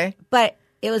 Okay. but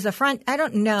it was a front. I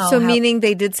don't know. So how- meaning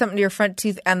they did something to your front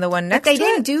tooth and the one But next they to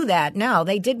didn't it? do that. No,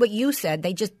 they did what you said.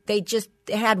 They just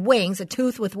it had wings, a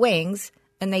tooth with wings,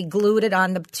 and they glued it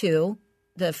on the two,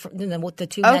 the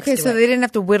two next Okay, to so it. they didn't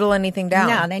have to whittle anything down.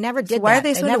 No, they never did So why that. are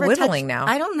they so into never whittling touched- now?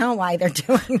 I don't know why they're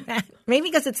doing that. Maybe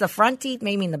because it's the front teeth.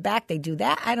 Maybe in the back they do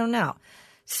that. I don't know.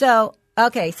 So,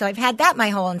 okay, so I've had that my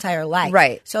whole entire life.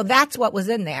 Right. So that's what was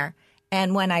in there.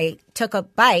 And when I took a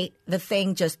bite, the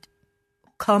thing just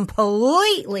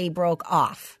completely broke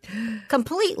off.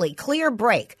 Completely. Clear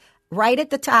break. Right at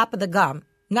the top of the gum.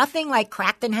 Nothing like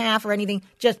cracked in half or anything.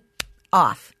 Just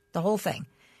off. The whole thing.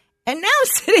 And now I'm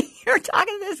sitting here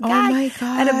talking to this guy my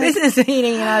at a God. business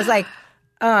meeting, and I was like,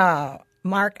 "Oh,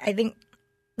 Mark, I think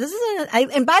this is."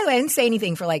 And by the way, I didn't say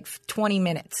anything for like 20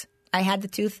 minutes. I had the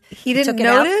tooth. He didn't took it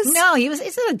out. notice? No,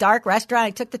 it's in a dark restaurant.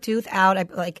 I took the tooth out.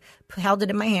 I held it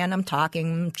in my hand. I'm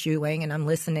talking, I'm chewing, and I'm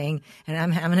listening, and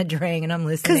I'm having a drink, and I'm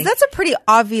listening. Because that's a pretty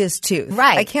obvious tooth.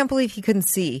 Right. I can't believe he couldn't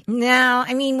see. No,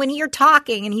 I mean when you're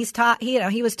talking and he was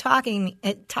talking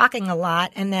a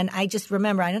lot, and then I just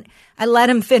remember I let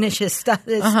him finish his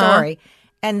story,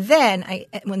 and then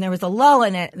when there was a lull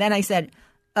in it, then I said,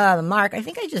 "Mark, I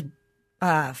think I just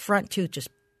front tooth just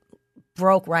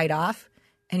broke right off,"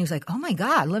 and he was like, "Oh my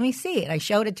God, let me see it." I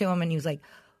showed it to him, and he was like,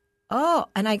 "Oh,"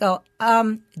 and I go,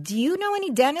 "Do you know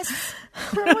any dentists?"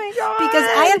 Oh my God. Because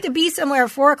I have to be somewhere at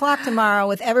 4:00 tomorrow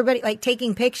with everybody, like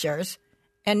taking pictures.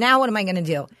 And now what am I going to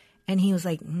do? And he was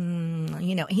like,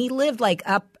 he lived like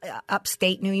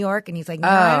upstate New York. And he's like, no,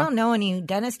 I don't know any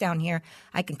dentists down here.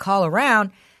 I can call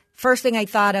around. First thing I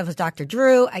thought of was Dr.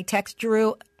 Drew. I text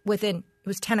Drew it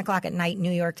was 10 o'clock at night,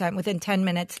 New York time. Within 10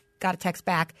 minutes, got a text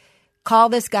back. Call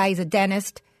this guy. He's a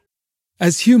dentist.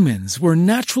 As humans, we're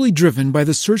naturally driven by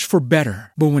the search for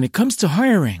better. But when it comes to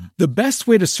hiring, the best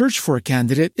way to search for a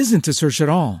candidate isn't to search at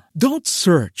all. Don't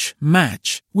search,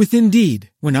 match with Indeed.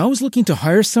 When I was looking to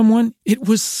hire someone, it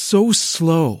was so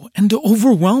slow and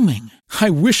overwhelming.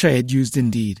 I wish I had used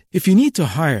Indeed. If you need to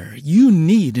hire, you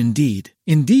need Indeed.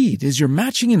 Indeed is your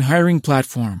matching and hiring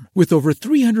platform with over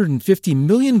 350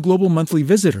 million global monthly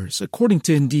visitors, according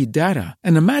to Indeed data,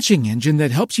 and a matching engine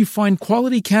that helps you find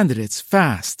quality candidates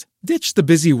fast. Ditch the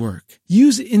busy work.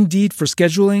 Use Indeed for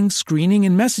scheduling, screening,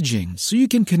 and messaging so you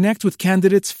can connect with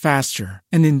candidates faster.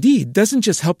 And Indeed doesn't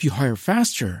just help you hire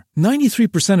faster.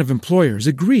 93% of employers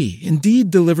agree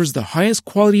Indeed delivers the highest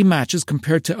quality matches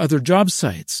compared to other job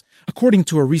sites, according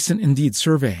to a recent Indeed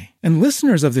survey. And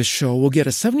listeners of this show will get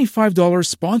a $75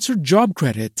 sponsored job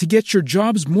credit to get your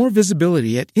jobs more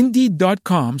visibility at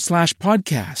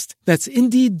Indeed.com/podcast. That's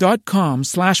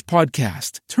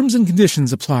Indeed.com/podcast. Terms and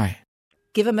conditions apply.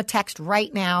 Give him a text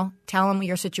right now. Tell him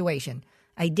your situation.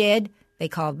 I did. They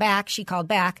called back. She called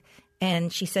back.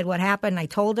 And she said, what happened? I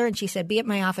told her. And she said, be at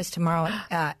my office tomorrow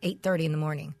at 8:30 in the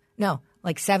morning. No,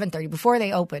 like 7:30 before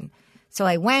they open. So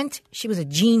I went. She was a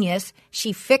genius.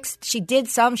 She did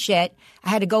some shit. I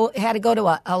had to go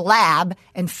to a lab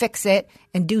and fix it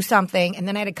and do something. And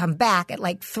then I had to come back at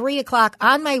like 3 o'clock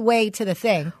on my way to the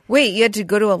thing. Wait, you had to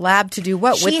go to a lab to do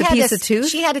what? With the piece of tooth?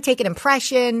 She had to take an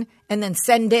impression and then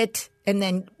send it and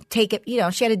then take it. She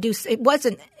had to do, it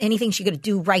wasn't anything she could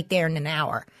do right there in an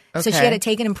hour. So she Okay. had to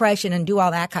take an impression and do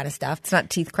all that kind of stuff. It's not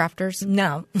teeth crafters.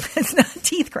 No, it's not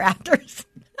teeth crafters.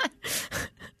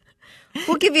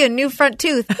 We'll give you a new front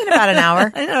tooth in about an hour.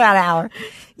 In about an hour.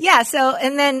 Yeah. So,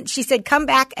 and then she said, come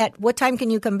back at what time can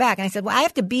you come back? And I said, well, I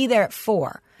have to be there at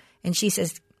 4. And she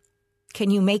says, can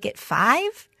you make it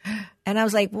 5? And I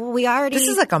was like, well, we already. This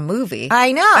is like a movie.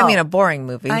 I know. I mean, a boring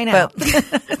movie. I know. But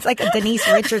It's like a Denise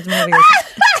Richards movie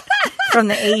from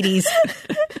the 80s.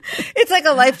 it's like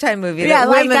a Lifetime movie Yeah, that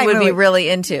women Lifetime would be movie. really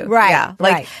into. Right, Yeah.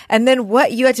 right. And then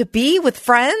what? You had to be with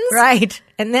friends? Right.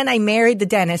 And then I married the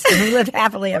dentist and we lived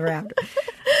happily ever after.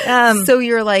 So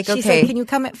you're like, She okay. said, can you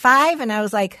come at 5? And I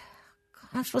was like,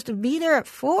 I'm supposed to be there at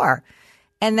 4.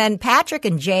 And then Patrick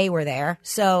and Jay were there.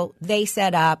 So they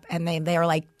set up and they were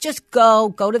like, just go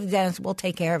to the dentist. We'll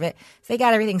take care of it. So they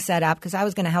got everything set up because I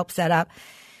was going to help set up.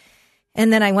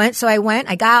 And then I went. So I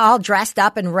got all dressed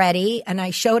up and ready. And I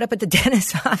showed up at the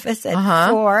dentist's office at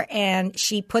 4 and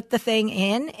she put the thing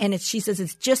in. And she says,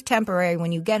 it's just temporary.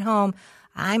 When you get home,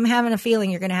 I'm having a feeling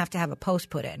you're going to have a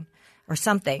post put in or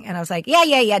something. And I was like,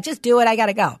 yeah, just do it. I got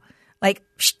to go. Like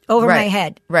over Right, my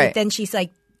head. right. But then she's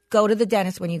like, go to the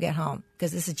dentist when you get home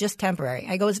because this is just temporary.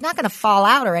 I go, it's not going to fall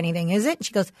out or anything, is it? And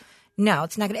she goes, no,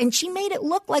 it's not going to. And she made it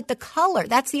look like the color.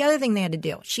 That's the other thing they had to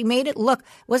do. She made it look, it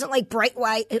wasn't like bright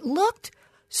white. It looked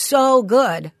so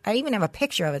good. I even have a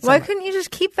picture of it Why somewhere. couldn't you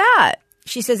just keep that?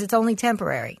 She says it's only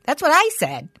temporary. That's what I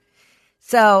said.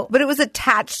 So, But it was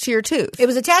attached to your tooth. it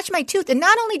was attached to my tooth. And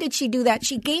not only did she do that,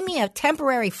 she gave me a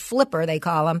temporary flipper, they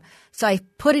call them. So I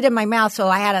put it in my mouth. So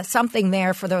I had something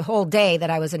there for the whole day that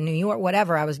I was in New York,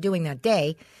 whatever I was doing that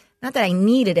day. Not that I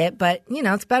needed it, but,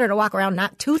 it's better to walk around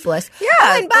not toothless. Yeah,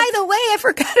 Oh, and by the way, I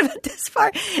forgot about this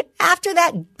part. After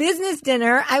that business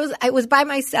dinner, I was by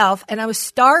myself and I was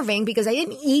starving because I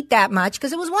didn't eat that much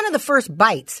because it was one of the first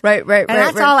bites. Right. And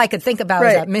that's all I could think about was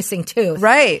Right. that missing tooth.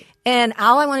 Right. And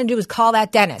all I wanted to do was call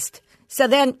that dentist. So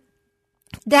then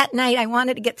that night I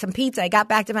wanted to get some pizza. I got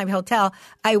back to my hotel.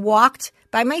 I walked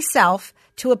by myself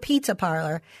to a pizza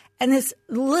parlor. And this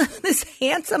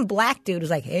handsome black dude was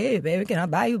like, hey, baby, can I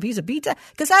buy you a piece of pizza?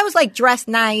 Because I was like dressed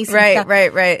nice. and Right. stuff.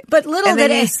 Right. But little and then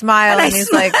did you I smile and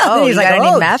he's like, smiled, oh, and he's you like, got any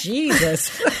oh, meth?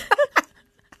 Jesus.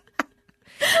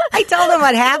 I told him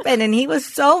what happened, and he was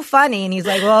so funny. And he's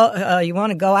like, well, you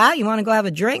want to go out? You want to go have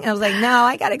a drink? And I was like, no,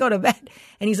 I got to go to bed.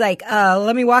 And he's like,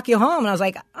 let me walk you home. And I was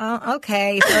like,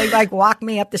 okay. So he like walked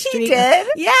me up the street. did?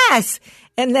 Yes.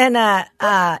 And then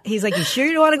he's like, you sure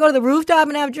you don't want to go to the rooftop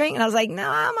and have a drink? And I was like, no,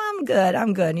 I'm good.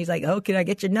 I'm good. And he's like, oh, can I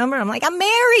get your number? I'm like, I'm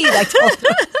married. I told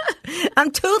him.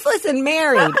 I'm toothless and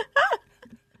married.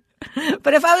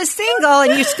 But if I was single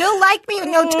and you still like me with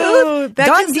no tooth, That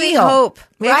done gives me deal. hope.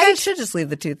 Maybe I Right? should just leave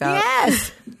the tooth out.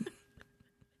 Yes.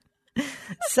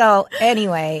 So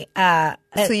anyway,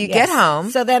 So you get home.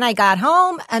 So then I got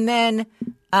home, and then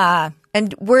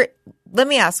And let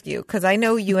me ask you, because I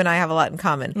know you and I have a lot in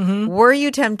common. Were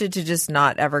you tempted to just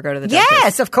not ever go to the dentist?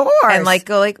 yes, of course, And like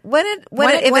go like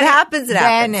if it happens, it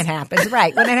then happens. it happens.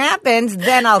 Right. When it happens,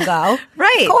 then I'll go.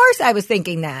 Right. Of course, I was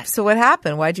thinking that. So what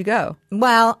happened? Why'd you go?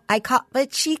 Well,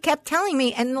 but she kept telling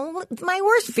me, and my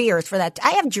worst fear is for that.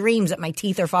 I have dreams that my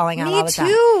teeth are falling out Me all the time.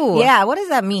 too. Yeah. What does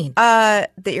that mean?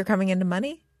 That you're coming into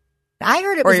money, I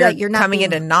heard it or was you're, that you're not coming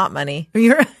being, into not money.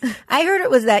 I heard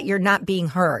it was that you're not being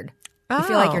heard. You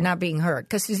feel like Oh. you're not being heard.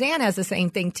 Because Suzanne has the same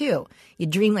thing, too. You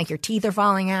dream like your teeth are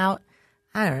falling out.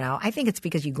 I don't know. I think it's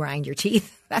because you grind your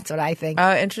teeth. That's what I think.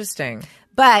 Oh, interesting.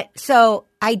 But so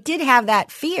I did have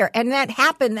that fear. And that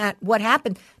happened,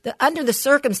 under the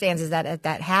circumstances that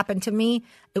happened to me,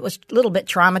 it was a little bit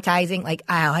traumatizing. Like,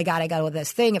 I got to go to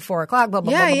this thing at 4 o'clock, blah,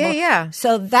 blah, blah, blah, blah. Yeah.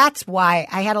 So that's why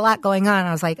I had a lot going on.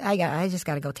 I was like, I just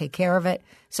got to go take care of it.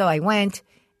 So I went.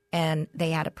 And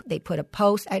they put a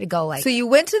post. I had to go like. So you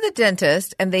went to the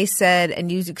dentist and they said, and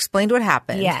you explained what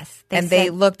happened. Yes, They they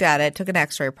said- looked at it, took an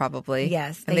x-ray probably.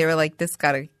 Yes, And they- they were like, this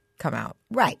got to come out.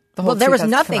 Right. The whole Well, there tooth was has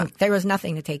to come nothing. out. There was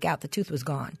nothing to take out. The tooth was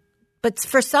gone. But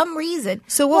for some reason,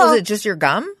 So what was it? Just your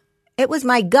gum? It was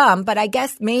my gum, but I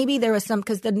guess maybe there was some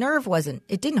because the nerve wasn't.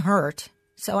 It didn't hurt.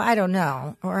 So I don't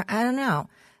know,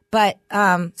 But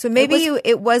So maybe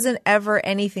it wasn't ever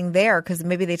anything there because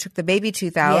maybe they took the baby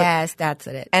tooth out. Yes, that's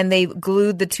it. And they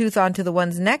glued the tooth onto the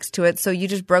ones next to it, so you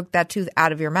just broke that tooth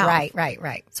out of your mouth.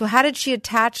 Right. So how did she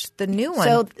attach the new one?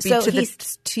 So to the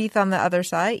he's- teeth on the other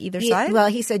side, either side? Well,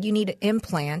 he said you need an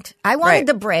implant. I wanted Right.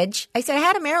 the bridge. I said I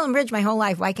had a Maryland bridge my whole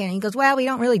life. Why can't he goes? Well, we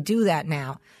don't really do that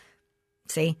now.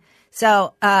 See.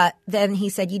 So then he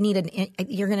said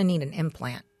you're going to need an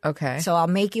implant. Okay. So I'll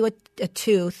make you a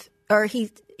tooth, or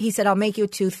he said I'll make you a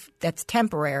tooth that's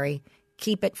temporary.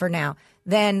 Keep it for now.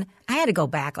 Then I had to go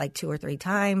back like 2 or 3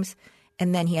 times,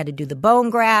 and then he had to do the bone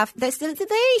graft. They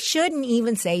shouldn't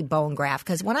even say bone graft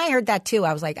because when I heard that too,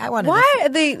 I was like, I want to. Why are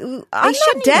they? I'm not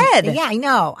shouldn't dead. even- yeah, I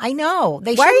know.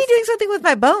 They Why are you shouldn't- doing something with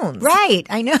my bones? Right,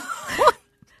 I know.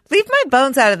 Leave my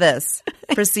bones out of this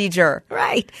procedure.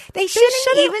 Right. They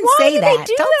shouldn't even why say do that. they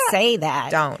do Don't that? say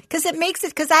that. Don't. Because it makes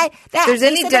it, If there's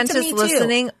any dentist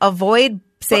listening, avoid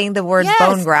saying the word Yes,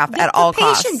 bone graft at all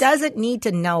costs. The patient doesn't need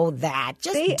to know that.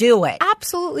 Just They do it.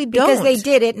 Absolutely don't. Because they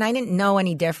did it and I didn't know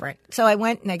any different. So I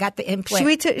went and I got the implant.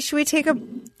 Should we take a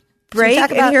break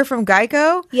talk and about- hear from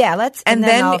Geico? Yeah, let's. And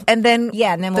then the the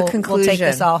conclusion. we'll take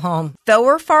this all home. Though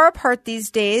we're far apart these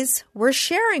days, we're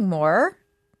sharing more.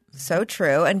 So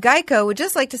true. And Geico would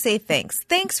just like to say thanks.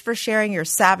 Thanks for sharing your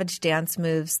savage dance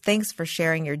moves. Thanks for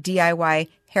sharing your DIY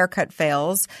haircut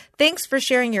fails. Thanks for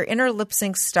sharing your inner lip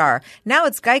sync star. Now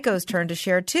it's Geico's turn to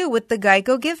share too with the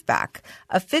Geico Give Back,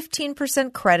 a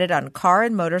 15% credit on car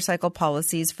and motorcycle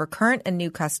policies for current and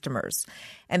new customers.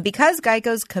 And because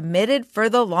Geico's committed for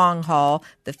the long haul,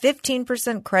 the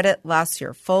 15% credit lasts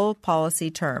your full policy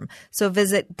term. So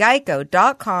visit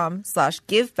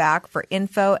geico.com/giveback for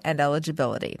info and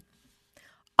eligibility.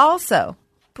 Also,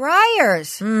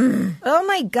 Breyers. Oh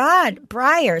my God,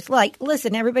 Breyers. Like,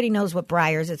 listen, everybody knows what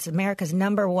Breyers. It's America's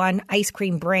 #1 ice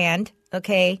cream brand.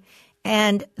 Okay.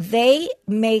 And they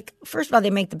make, first of all,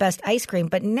 they make the best ice cream,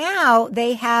 but now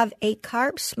they have a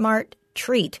Carb Smart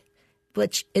treat,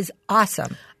 which is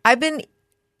awesome. I've been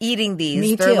eating these.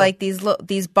 Me They're too. like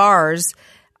these bars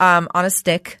on a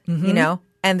stick, you know,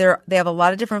 and they have a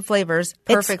lot of different flavors.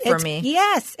 Perfect for me.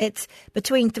 Yes, it's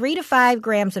between 3 to 5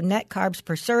 grams of net carbs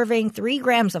per serving, 3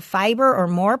 grams of fiber or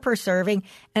more per serving,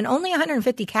 and only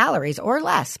 150 calories or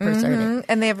less per serving.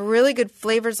 And they have really good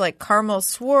flavors like caramel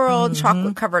swirl,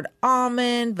 chocolate covered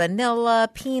almond, vanilla,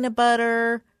 peanut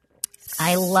butter.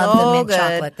 I love the mint good.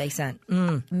 chocolate they sent.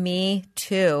 Me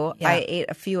too. Yeah. I ate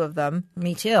a few of them.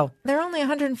 Me too. They're only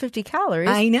 150 calories.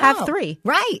 I know. Have 3.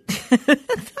 Right.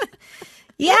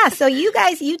 Yeah, so you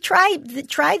guys, you try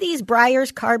these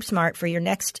Breyers Carb Smart for your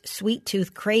next sweet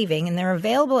tooth craving, and they're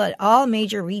available at all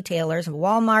major retailers: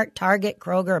 Walmart, Target,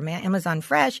 Kroger, Amazon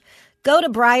Fresh. Go to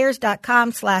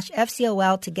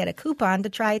Breyers.com/FCOL to get a coupon to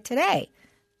try it today.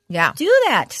 Yeah. Do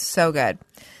that. So good.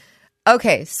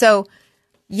 Okay, so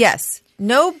yes,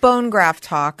 no bone graft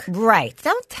talk. Right.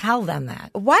 Don't tell them that.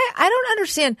 Why? I don't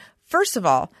understand. First of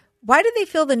all, why do they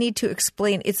feel the need to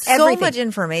explain? It's Everything. so much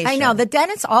information. I know. The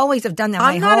dentists always have done that.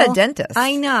 I'm not a dentist.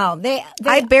 I know. They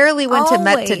I barely went to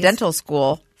always dental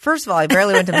school. First of all, I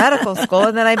barely went to medical school,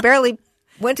 and then I barely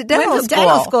went to dental went to school.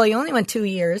 dental school. You only went 2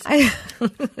 years. Isn't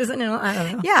it? I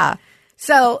don't know. Yeah.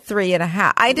 So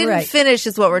 3.5. I didn't Right. finish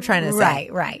is what we're trying to say.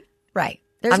 right.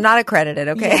 There's I'm not accredited,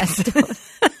 okay? Yes.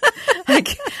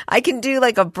 I can do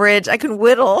like a bridge. I can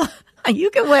whittle You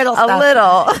can whittle a stuff.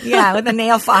 little. Yeah, with a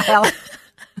nail file.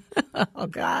 Oh,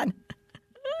 God.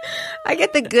 I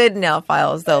get the good nail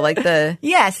files though, like the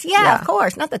Yes, Yeah. of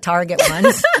course. Not the Target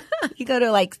ones. You go to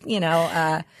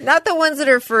not the ones that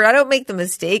are for. I don't make the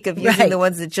mistake of using Right. the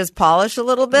ones that just polish a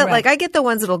little bit. Right. Like I get the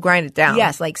ones that'll grind it down.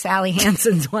 yes, like Sally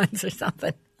Hansen's ones or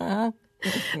something.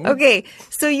 Okay,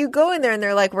 so you go in there and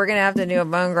they're like, "We're gonna have to do a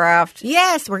bone graft."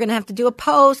 Yes, we're going to have to do a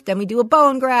post, then we do a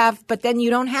bone graft, but then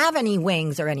you don't have any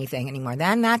wings or anything anymore.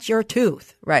 Then that's your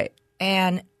tooth. Right.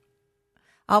 And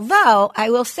although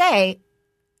I will say,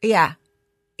 yeah,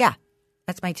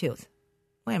 that's my tooth.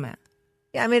 Wait a minute.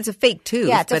 Yeah, I mean it's a fake tooth.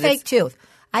 Yeah, it's a but fake tooth.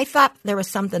 I thought there was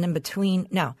something in between.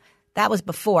 No, that was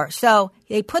before. So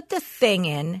they put the thing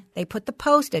in, they put the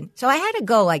post in. So I had to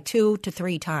go like 2 to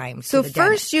 3 times. So to the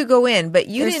first dentist. you go in, but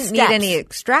you There's didn't steps. need any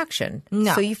extraction.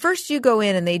 No. So you go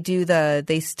in and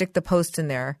they stick the post in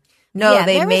there. No, yeah,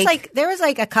 they there make was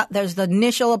like there's the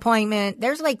initial appointment.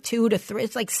 There's like 2 to 3.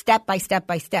 It's like step by step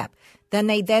by step. Then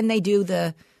they do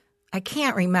the, I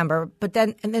can't remember, but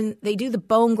then they do the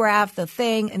bone graft, the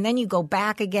thing, and then you go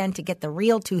back again to get the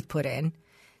real tooth put in.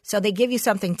 So they give you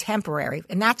something temporary,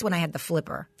 and that's when I had the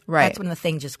flipper. Right. That's when the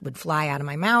thing just would fly out of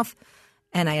my mouth,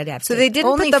 and I'd have So to. they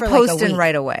didn't only put the for like a post in week.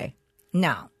 right away.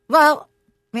 No. Well,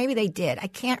 maybe they did. I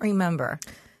can't remember.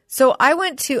 So I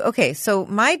went to so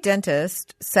my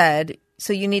dentist said,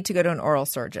 so you need to go to an oral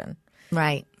surgeon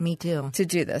Right. Me too. to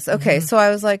do this. Okay, so I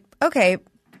was like, okay.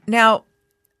 Now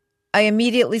I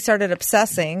immediately started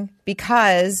obsessing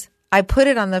because I put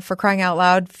it on the For Crying Out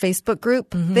Loud Facebook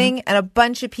group thing, and a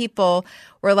bunch of people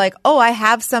were like, oh, I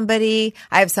have somebody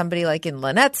like in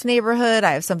Lynette's neighborhood.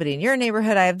 I have somebody in your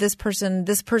neighborhood. I have this person.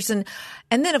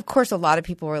 And then, of course, a lot of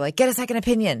people were like, get a second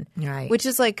opinion. Right. Which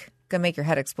is like going to make your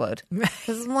head explode.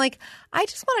 Because I'm like, I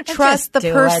just want to trust Just the do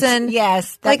it. person.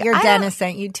 Yes, that Like, your I don't- dentist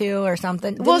sent you to or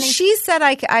something. Well, Didn't they- she said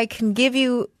I can give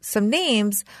you some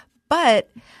names, but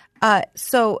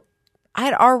so I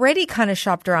had already kind of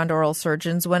shopped around oral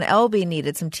surgeons when LB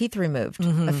needed some teeth removed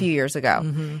a few years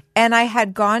ago. And I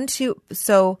had gone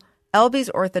so LB's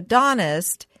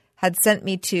orthodontist had sent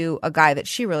me to a guy that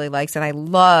she really likes, and I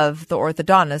love the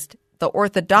orthodontist. The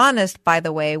orthodontist, by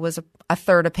the way, was a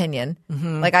third opinion.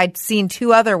 Like I'd seen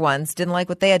 2 other ones, didn't like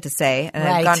what they had to say, and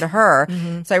I'd Right. gone to her.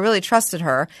 So I really trusted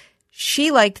her.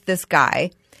 She liked this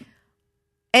guy.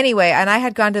 Anyway, and I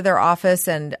had gone to their office,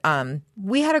 and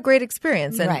we had a great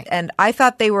experience. And, Right. and I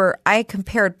thought I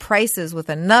compared prices with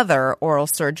another oral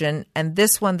surgeon, and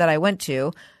this one that I went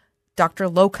to, Dr.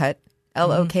 Lokot,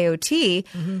 Lokot,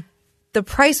 the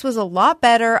price was a lot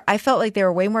better. I felt like they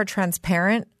were way more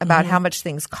transparent about how much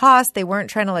things cost. They weren't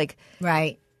trying to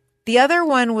right. the other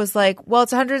one was like, well,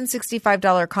 it's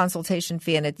 $165 consultation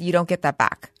fee, and you don't get that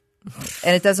back.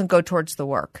 And it doesn't go towards the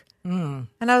work. And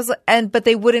I was like, but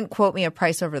they wouldn't quote me a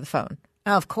price over the phone.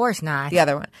 Oh, of course not. The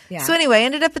other one. Yeah. So anyway, I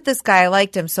ended up at this guy. I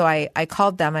liked him. So I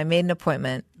called them. I made an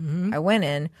appointment. I went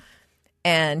in,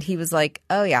 and he was like,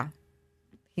 oh, yeah.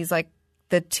 He's like,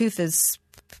 the tooth is,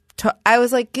 I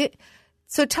was like,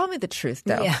 So tell me the truth,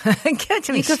 though. Yeah. Get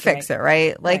to me You could straight. fix it,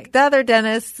 right? Like Right. the other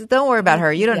dentist, don't worry about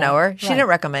her. You don't Yeah, know her. She right. didn't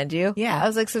recommend you. Yeah. I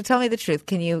was like, so tell me the truth.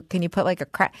 Can you put like a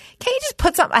crack? Can you just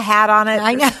put a hat on it?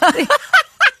 I know.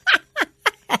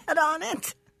 Head on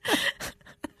it.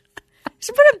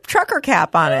 Just put a trucker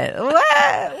cap on it.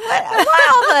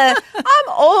 Why I'm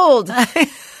old.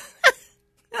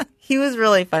 He was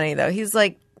really funny though. He's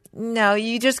like, no,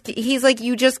 you just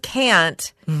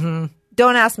can't. Mm-hmm.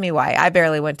 Don't ask me why. I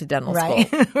barely went to dental Right.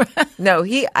 school. No,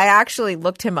 I actually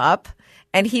looked him up,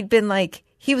 and he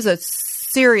was a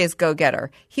serious go-getter.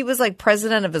 He was like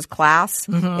president of his class.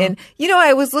 Mm-hmm. And,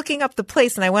 I was looking up the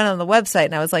place, and I went on the website,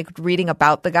 and I was like reading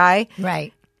about the guy.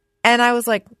 Right. And I was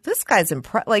like, this guy's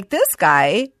this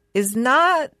guy is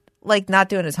not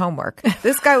doing his homework.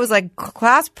 This guy was like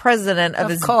class president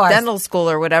of his course. dental school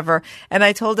or whatever. And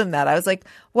I told him that. I was like,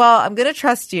 well, I'm going to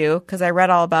trust you because I read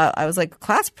all about, I was like,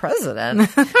 class president.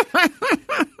 I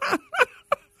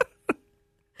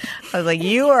was like,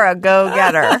 you are a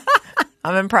go-getter.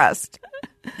 I'm impressed.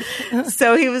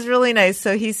 So he was really nice.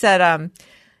 So he said,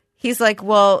 he's like,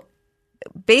 well,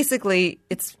 basically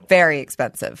it's very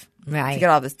expensive Right. to get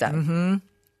all this done. Mm-hmm.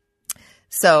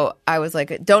 So I was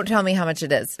like, don't tell me how much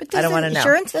it is. I don't want to know.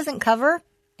 Insurance doesn't cover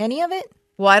any of it?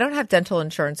 Well, I don't have dental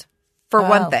insurance for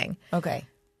one thing. Okay.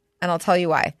 And I'll tell you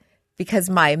why. Because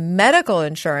my medical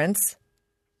insurance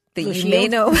that Blue you may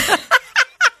Shield? know.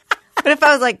 But if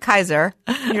I was like Kaiser,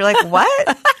 you're like,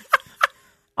 what?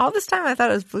 All this time I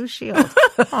thought it was Blue Shield.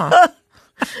 Huh.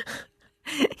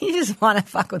 You just want to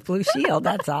fuck with Blue Shield,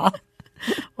 that's all.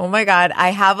 Oh my God. I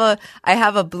have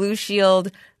a Blue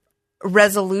Shield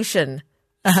resolution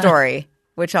story,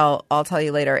 which I'll tell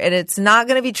you later. And it's not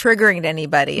going to be triggering to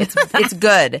anybody. It's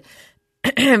good.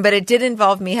 But it did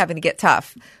involve me having to get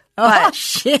tough. Oh, But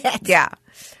shit. yeah,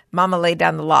 Mama laid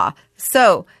down the law.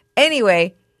 So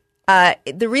anyway,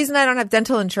 the reason I don't have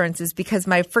dental insurance is because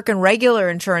my freaking regular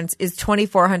insurance is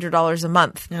 $2,400 a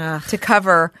month Ugh. to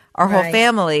cover our whole Right.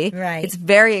 family. Right. It's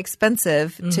very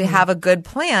expensive to have a good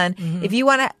plan. If you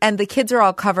want to, and the kids are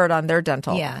all covered on their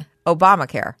dental. Yeah.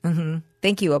 Obamacare. Mm-hmm.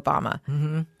 Thank you, Obama.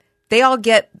 Mm-hmm. They all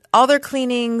get all their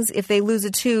cleanings. If they lose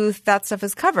a tooth, that stuff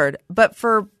is covered. But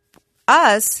for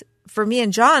us, for me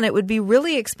and John, it would be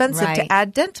really expensive Right. to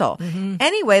add dental.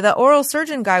 Anyway, the oral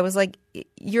surgeon guy was like,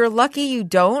 you're lucky you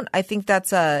don't. I think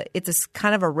it's a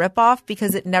kind of a ripoff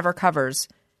because it never covers.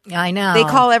 I know. They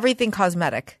call everything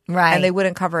cosmetic. Right. And they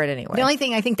wouldn't cover it anyway. The only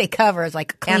thing I think they cover is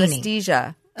like cleaning.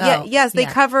 Anesthesia. Oh, Yes, they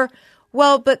yeah. cover.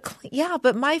 Well, but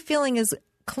my feeling is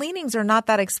cleanings are not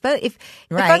that expensive. If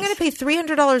I'm Right. going to pay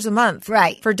 $300 a month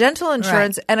Right. for dental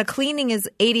insurance and a cleaning is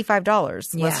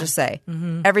 $85, Yeah. let's just say,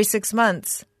 every 6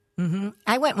 months.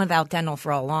 I went without dental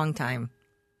for a long time.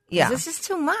 'Cause Yeah. This is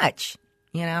too much,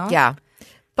 you know? Yeah.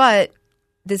 But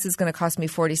this is going to cost me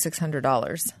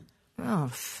 $4,600. Oh,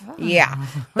 fuck. Yeah.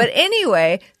 But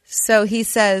anyway, so he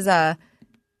says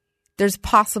there's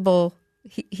possible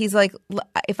he's like,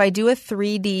 if I do a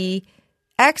 3D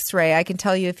X-ray, I can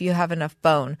tell you if you have enough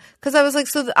bone. Because I was like,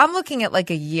 I'm looking at like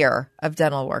a year of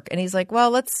dental work. And he's like, well,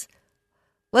 let's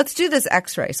do this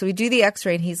X-ray. So we do the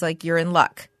X-ray and he's like, you're in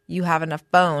luck. You have enough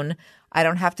bone. I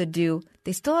don't have to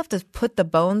they still have to put the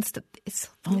bones. It's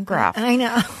a bone graft. I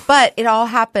know. But it all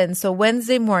happened. So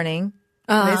Wednesday morning,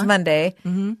 today's Monday,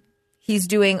 he's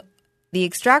doing the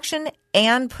extraction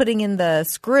and putting in the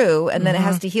screw, and then it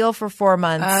has to heal for 4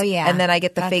 months. Oh, yeah. And then I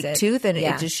get the That's fake it. tooth, and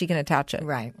Yeah. she can attach it.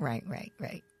 Right.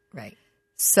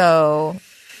 So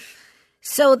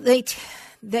So they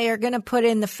are going to put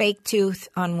in the fake tooth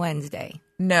on Wednesday.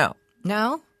 no.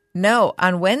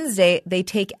 On Wednesday, they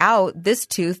take out this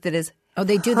tooth that is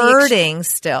They do hurting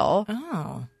still.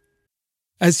 Oh.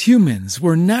 As humans,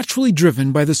 we're naturally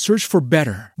driven by the search for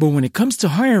better. But when it comes to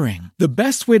hiring, the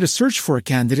best way to search for a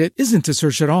candidate isn't to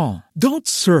search at all. Don't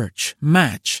search,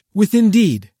 match with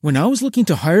Indeed. When I was looking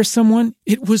to hire someone,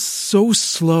 it was so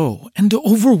slow and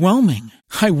overwhelming.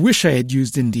 I wish I had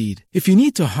used Indeed. If you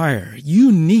need to hire,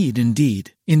 you need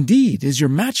Indeed. Indeed is your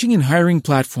matching and hiring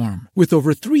platform with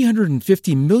over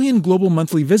 350 million global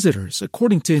monthly visitors,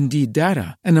 according to Indeed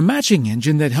data, and a matching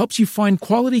engine that helps you find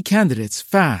quality candidates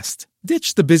fast.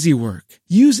 Ditch the busy work.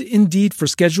 Use Indeed for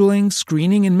scheduling,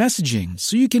 screening, and messaging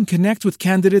so you can connect with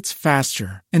candidates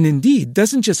faster. And Indeed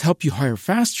doesn't just help you hire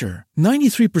faster.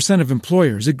 93% of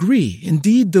employers agree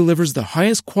Indeed delivers the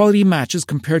highest quality matches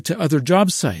compared to other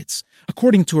job sites,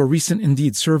 according to a recent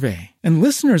Indeed survey. And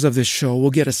listeners of this show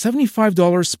will get a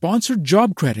 $75 sponsored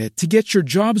job credit to get your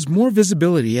jobs more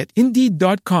visibility at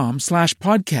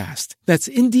Indeed.com/podcast. That's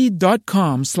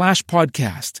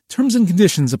Indeed.com/podcast. Terms and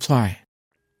conditions apply.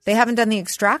 They haven't done the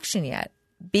extraction yet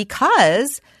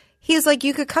because He's like,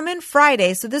 you could come in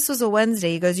Friday. So this was a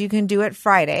Wednesday. He goes, you can do it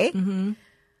Friday. Mm-hmm.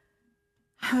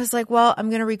 I was like, well, I'm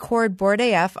going to record Bored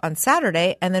AF on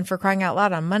Saturday and then For Crying Out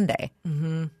Loud on Monday.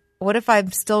 Mm-hmm. What if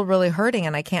I'm still really hurting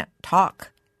and I can't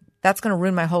talk? That's going to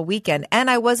ruin my whole weekend.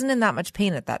 And I wasn't in that much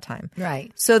pain at that time.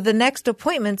 Right. So the next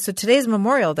appointment, so today's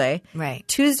Memorial Day. Right.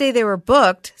 Tuesday they were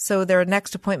booked. So their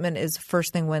next appointment is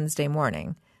first thing Wednesday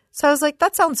morning. So I was like,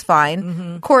 that sounds fine.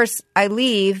 Mm-hmm. Of course, I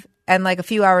leave. And like a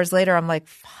few hours later, I'm like,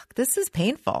 fuck, this is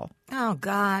painful. Oh,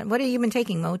 God. What have you been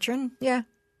taking, Motrin? Yeah.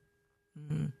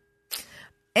 Mm-hmm.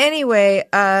 Anyway,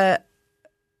 I'll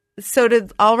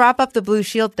wrap up the Blue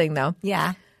Shield thing, though.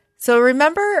 Yeah. So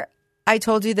remember I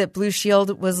told you that Blue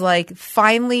Shield was like,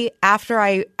 finally, after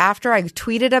I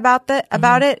tweeted about it,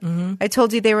 mm-hmm. I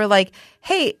told you they were like,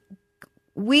 hey,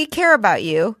 we care about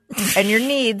you and your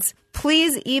needs.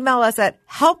 Please email us at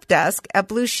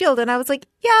helpdesk@Blue Shield. And I was like,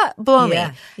 yeah, blow me.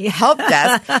 Yeah. Help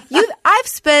desk. I've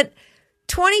spent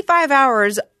 25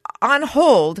 hours on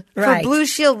hold for Blue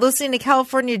Shield listening to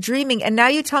California Dreaming. And now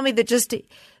you tell me that just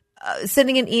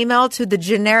sending an email to the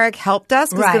generic help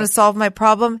desk is going to solve my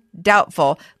problem?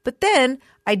 Doubtful. But then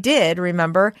I did,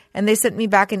 remember, and they sent me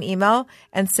back an email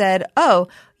and said, oh,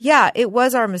 yeah, it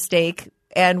was our mistake.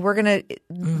 And we're going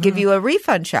to give you a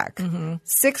refund check. Mm-hmm.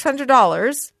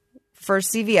 $600 for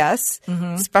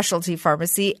CVS specialty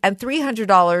pharmacy and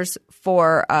 $300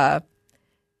 for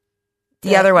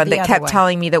the other one that kept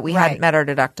telling me that we hadn't met our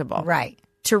deductible. Right.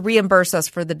 To reimburse us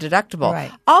for the deductible.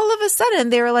 Right. All of a sudden,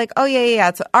 they were like, oh, yeah,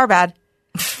 it's our bad.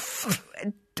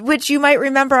 Which you might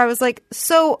remember, I was like,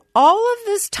 so all of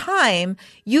this time,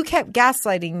 you kept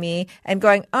gaslighting me and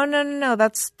going, oh, no,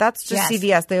 that's just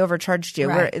CVS. They overcharged you.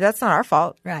 Right. That's not our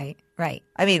fault. Right.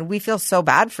 I mean, we feel so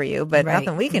bad for you, but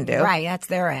nothing we can do. Right, that's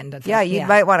their end of it. Yeah, you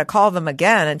might want to call them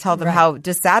again and tell them how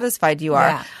dissatisfied you are.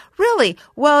 Yeah. Really?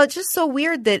 Well, it's just so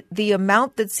weird that the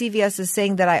amount that CVS is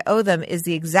saying that I owe them is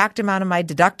the exact amount of my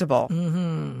deductible.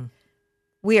 Mm-hmm.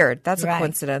 Weird. That's a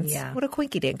coincidence. Yeah. What a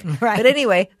quinky dink. Right. But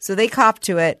anyway, so they copped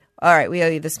to it. All right, we owe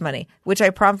you this money, which I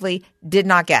promptly did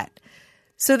not get.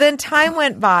 So then time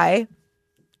went by,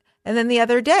 and then the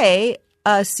other day,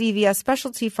 a CVS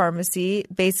specialty pharmacy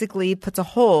basically puts a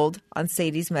hold on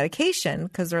Sadie's medication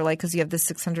because you have this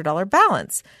 $600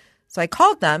 balance. So I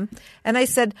called them and I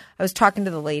said, I was talking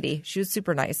to the lady. She was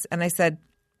super nice. And I said,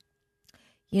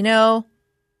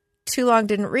 too long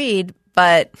didn't read,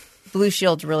 but Blue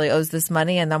Shield really owes this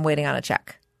money and I'm waiting on a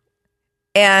check.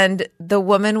 And the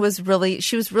woman was really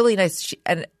nice.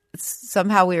 And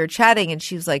somehow we were chatting and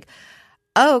she was like,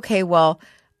 oh, okay, well,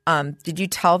 did you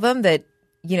tell them that,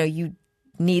 you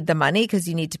need the money because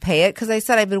you need to pay it? Because I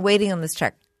said, I've been waiting on this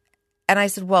check. And I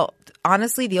said, well,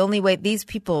 honestly, the only way these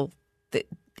people,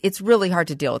 it's really hard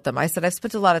to deal with them. I said, I've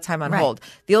spent a lot of time on hold.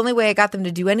 The only way I got them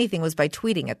to do anything was by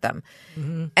tweeting at them.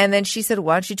 Mm-hmm. And then she said,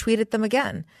 why don't you tweet at them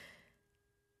again?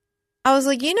 I was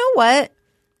like, you know what?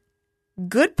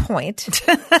 Good point.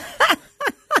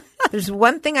 There's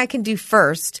one thing I can do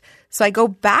first. So I go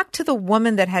back to the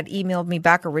woman that had emailed me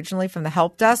back originally from the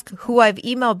help desk, who I've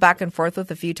emailed back and forth with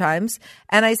a few times.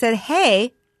 And I said,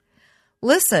 hey,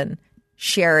 listen,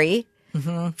 Sherry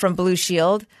from Blue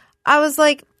Shield. I was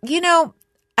like,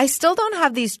 I still don't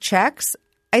have these checks.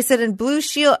 I said in Blue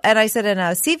Shield, and I said in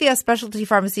a CVS specialty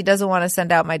pharmacy doesn't want to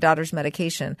send out my daughter's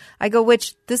medication. I go,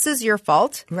 which this is your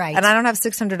fault. Right. And I don't have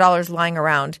 $600 lying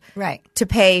around to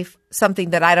pay something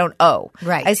that I don't owe.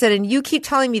 Right. I said, and you keep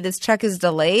telling me this check is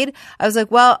delayed. I was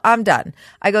like, well, I'm done.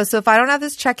 I go, so if I don't have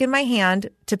this check in my hand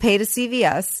to pay to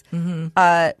CVS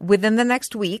within the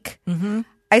next week,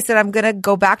 I said, I'm going to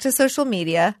go back to social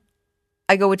media.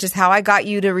 I go, which is how I got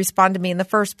you to respond to me in the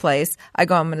first place. I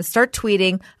go, I'm going to start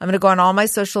tweeting. I'm going to go on all my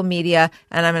social media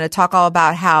and I'm going to talk all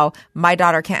about how my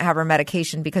daughter can't have her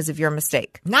medication because of your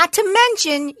mistake. Not to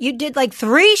mention, you did like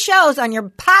 3 shows on your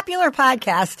popular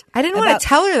podcast. I didn't want to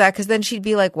tell her that because then she'd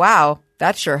be like, wow,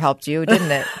 that sure helped you,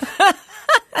 didn't it? A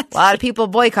lot of people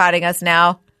boycotting us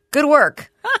now. Good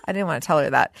work. I didn't want to tell her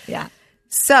that. Yeah.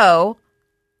 So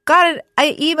got it.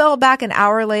 I emailed back an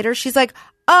hour later. She's like,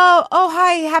 Oh,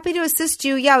 hi. Happy to assist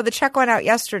you. Yeah, the check went out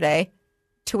yesterday.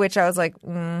 To which I was like,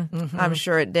 I'm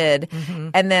sure it did. Mm-hmm.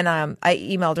 And then I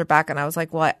emailed her back and I was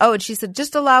like, well, and she said,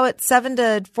 just allow it 7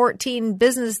 to 14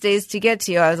 business days to get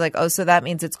to you. I was like, oh, so that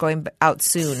means it's going out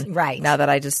soon. Right. Now that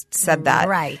I just said that.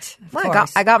 Right. Well,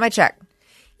 I got my check.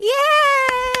 Yay!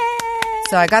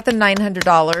 So I got the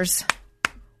 $900,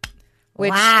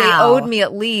 which they owed me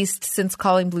at least since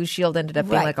calling Blue Shield ended up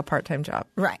being like a part-time job.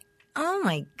 Right. Oh,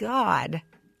 my God.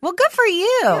 Well, good for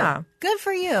you. Yeah. Good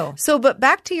for you. So, but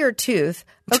back to your tooth.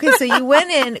 Okay, so you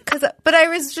went in but I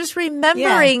was just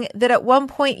remembering that at one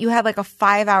point you had like a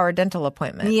 5-hour dental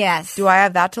appointment. Yes. Do I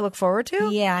have that to look forward to?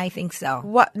 Yeah, I think so.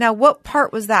 What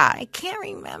part was that? I can't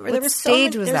remember. What There was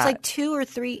stage was there was that? like 2 or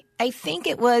 3. I think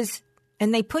it was,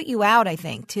 and they put you out, I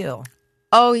think, too.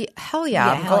 Oh, hell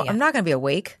yeah. Yeah, hell yeah. I'm not going to be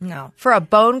awake. No. For a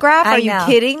bone graft? Are I you know.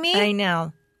 kidding me? I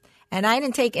know. And I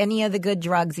didn't take any of the good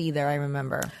drugs either, I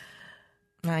remember.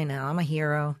 I know. I'm a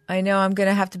hero. I know I'm going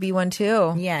to have to be one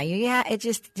too. Yeah, it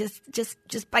just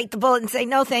bite the bullet and say,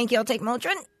 no, thank you, I'll take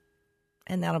Motrin.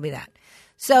 And that'll be that.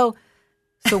 So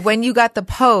So when you got the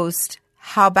post,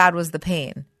 how bad was the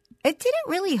pain? it didn't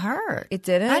really hurt. It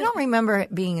didn't? I don't remember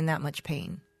it being in that much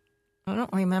pain. I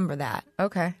don't remember that.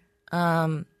 Okay.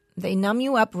 They numb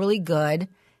you up really good.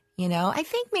 You know, I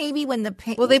think maybe when the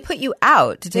pain. Well, they put you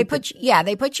out. They put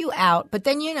you out, but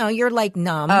then you're like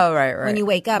numb. Oh, right. When you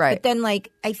wake up, Right. but then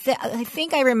like I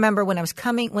think I remember when I was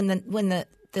coming when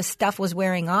the stuff was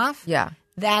wearing off. Yeah.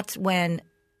 That's when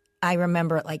I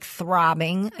remember it like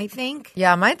throbbing. I think.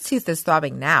 Yeah, my tooth is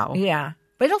throbbing now. Yeah,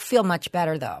 but it'll feel much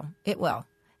better though. It will.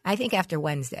 I think after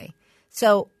Wednesday.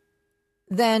 So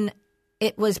then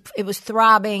it was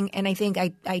throbbing, and I think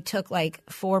I took like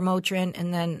 4 Motrin,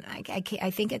 and then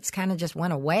I think it's kind of just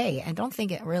went away. I don't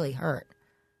think it really hurt.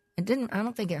 I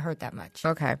don't think it hurt that much.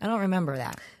 Okay. I don't remember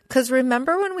that. Because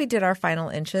remember when we did our final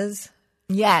inches?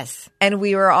 Yes. And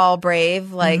we were all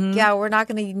brave, like, Mm-hmm. yeah, we're not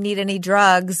going to need any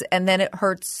drugs. And then it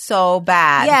hurt so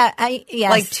bad. Yeah.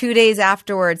 Yes. Like 2 days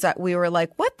afterwards, we were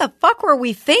like, what the fuck were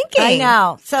we thinking? I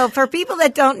know. So for people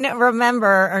that don't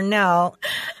remember or know,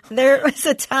 there was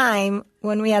a time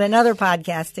when we had another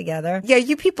podcast together. Yeah,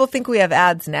 you people think we have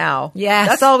ads now. Yes.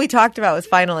 That's all we talked about was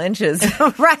final inches.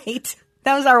 Right.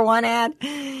 That was our one ad.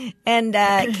 And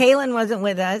Kaylin wasn't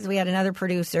with us. We had another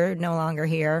producer, no longer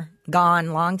here,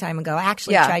 gone long time ago.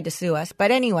 Actually Yeah. tried to sue us. But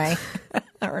anyway,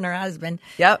 her and her husband.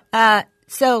 Yep.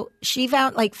 So she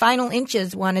found like Final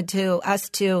Inches wanted us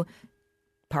to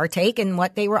partake in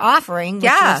what they were offering, which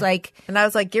Yeah. was like, And I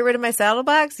was like, get rid of my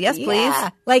saddlebags? Yes, please. yeah,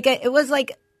 like it was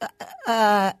like,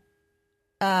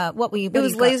 what were you? It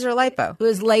was laser lipo. It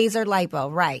was laser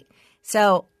lipo, right?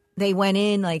 So they went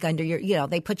in like under your,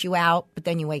 they put you out, but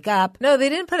then you wake up. No, they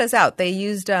didn't put us out. They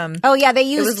used Oh yeah, they it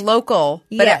used. was local,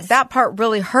 but Yes. that part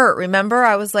really hurt. Remember,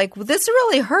 I was like, well, "This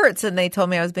really hurts," and they told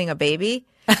me I was being a baby.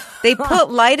 They put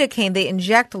lidocaine. They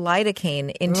inject lidocaine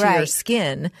into your Right.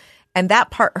 skin, and that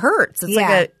part hurts. It's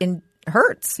Yeah.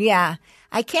 hurts. Yeah.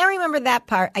 I can't remember that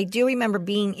part. I do remember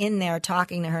being in there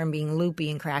talking to her and being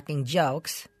loopy and cracking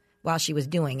jokes while she was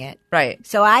doing it. Right,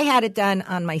 So I had it done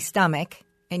on my stomach,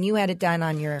 and you had it done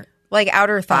on your like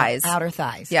outer thighs. outer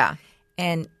thighs. Yeah,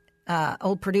 And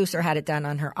old producer had it done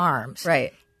on her arms.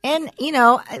 right. And,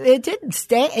 it didn't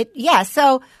stay.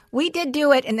 So we did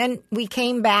do it, and then we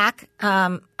came back. How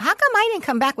come I didn't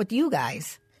come back with you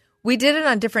guys? We did it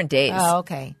on different days. Oh,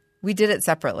 okay. We did it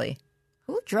separately.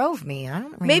 Who drove me? I don't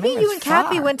remember. Maybe you and It's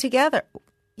Kathy far. went together.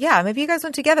 Yeah, maybe you guys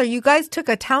went together. You guys took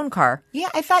a town car. Yeah,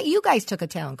 I thought you guys took a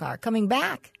town car coming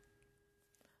back.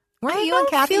 Weren't I you and don't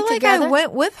Kathy feel like together? I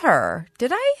went with her.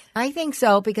 Did I? I think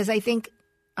so, because I think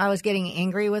I was getting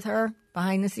angry with her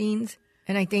behind the scenes.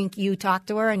 And I think you talked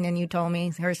to her, and then you told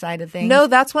me her side of things. No,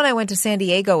 that's when I went to San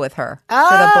Diego with her for Oh.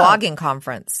 the blogging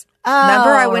conference. Oh,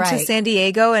 Remember, I went to right. San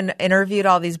Diego and interviewed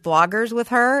all these bloggers with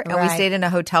her, and we Right. stayed in a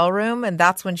hotel room, and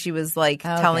that's when she was like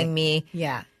Okay. telling me,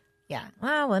 Yeah. Yeah.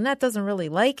 "Well, Lynette doesn't really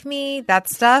like me." That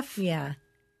stuff. Yeah.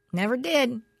 Never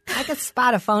did. I could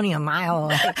spot a phony a mile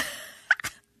away.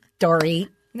 Dory.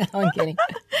 No, I'm kidding.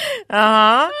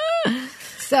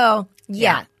 So,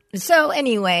 yeah. So,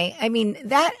 anyway, I mean,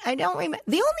 that I don't remember.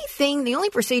 The only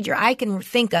procedure I can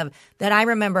think of that I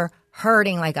remember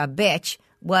hurting like a bitch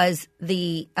was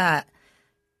the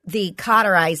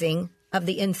cauterizing of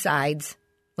the insides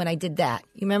when I did that.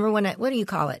 You remember what do you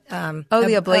call it? The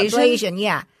ablation? Ablation,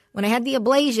 yeah. When I had the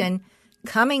ablation,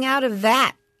 coming out of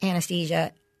that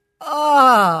anesthesia,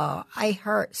 oh, I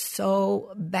hurt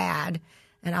so bad.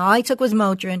 And all I took was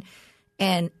Motrin,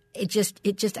 and it just,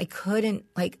 I couldn't,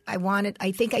 like,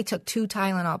 I think I took 2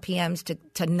 Tylenol PMs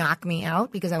to knock me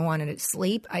out because I wanted to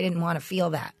sleep. I didn't want to feel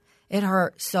that. It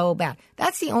hurt so bad.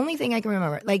 That's the only thing I can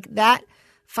remember. Like, that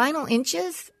Final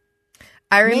Inches,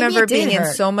 I Maybe remember it did being in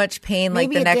hurt. so much pain, like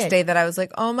Maybe the it next did. day that I was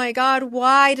like, "Oh my God,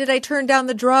 why did I turn down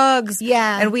the drugs?"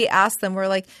 Yeah. And we asked them, we're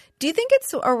like, "Do you think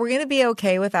are we going to be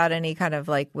okay without any kind of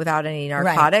like, without any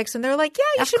narcotics?" And they're like, "Yeah,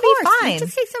 you Of should course. be You fine."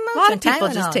 just take some A lot of Motrin, people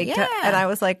just Tylenol. take, Yeah. and I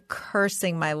was like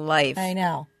cursing my life I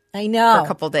know. for a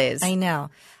couple days. I know.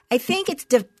 I think it's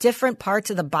different parts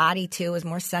of the body too is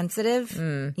more sensitive.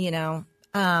 You know,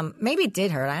 Maybe it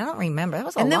did hurt. I don't remember. That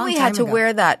was a And then long we time had to ago.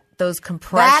 wear those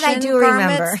compression That I do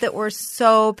garments remember. that were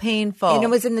so painful. And it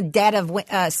was in the dead of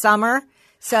summer,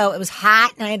 so it was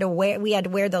hot, and we had to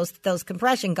wear those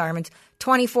compression garments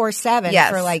 24/7 Yes.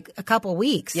 for like a couple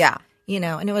weeks. Yeah.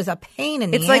 And it was a pain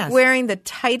in the It's ass. like wearing the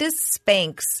tightest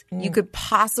Spanx you could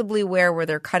possibly wear, where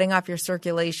they're cutting off your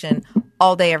circulation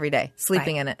all day, every day,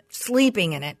 sleeping in it.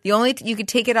 Sleeping in it. You could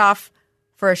take it off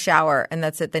for a shower, and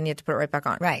that's it. Then you have to put it right back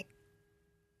on. Right.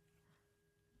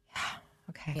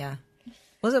 Okay. Yeah.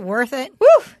 Was it worth it? Woo!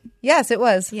 Yes, it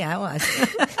was. Yeah, it was.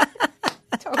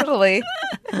 Totally.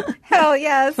 Hell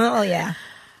yes. Oh, yeah.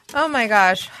 Oh my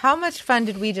gosh. How much fun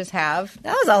did we just have?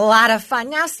 That was a lot of fun.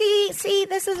 Now, see,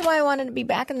 this is why I wanted to be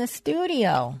back in the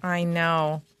studio. I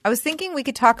know. I was thinking we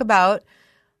could talk about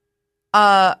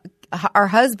our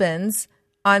husbands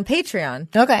on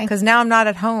Patreon. Okay. Because now I'm not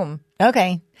at home.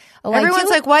 Okay. Well, Everyone's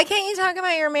like, why can't you talk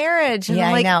about your marriage? And Yeah, I'm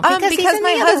I like, know. Because he's because in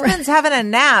my the other room." husband's having a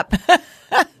nap.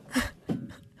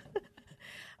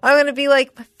 I'm going to be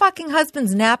like, my fucking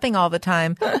husband's napping all the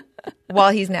time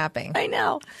while he's napping. I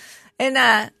know. And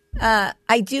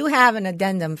I do have an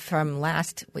addendum from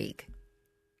last week.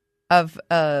 Of,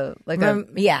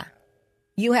 Yeah.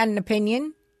 You had an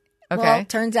opinion. Okay. Well,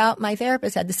 turns out my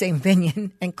therapist had the same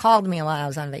opinion and called me while I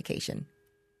was on vacation.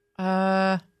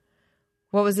 what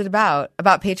was it about?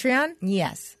 About Patreon?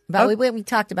 Yes. But we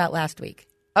talked about last week.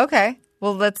 Okay.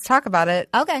 Well, let's talk about it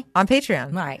Okay. on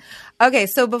Patreon. All right. Okay,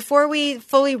 so before we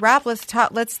fully wrap,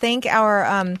 let's thank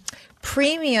our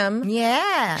premium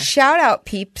Yeah. shout out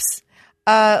peeps.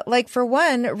 Like for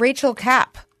one, Rachel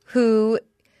Kapp, who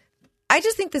I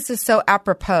just think this is so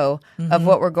apropos of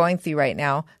what we're going through right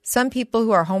now. Some people who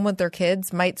are home with their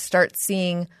kids might start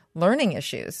seeing learning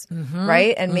issues,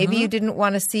 right? And maybe you didn't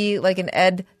want to see like an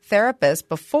ed therapist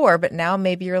before, but now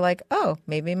maybe you're like, oh,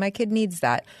 maybe my kid needs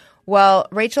that. Well,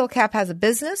 Rachel Kapp has a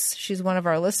business. She's one of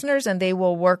our listeners, and they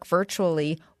will work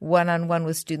virtually one-on-one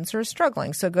with students who are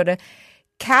struggling. So go to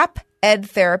Kapp Ed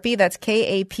Therapy. That's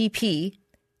KAPP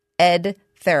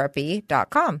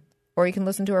edtherapy.com. Or you can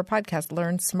listen to our podcast,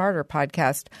 Learn Smarter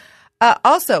Podcast.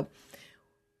 Also,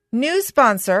 new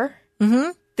sponsor.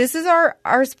 This is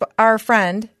our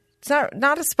friend. It's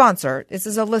not a sponsor. This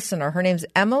is a listener. Her name's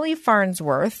Emily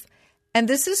Farnsworth. And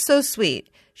this is so sweet.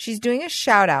 She's doing a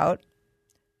shout out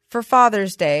for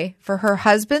Father's Day for her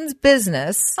husband's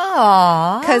business.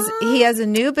 Aww. Because he has a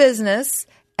new business,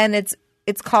 and it's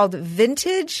called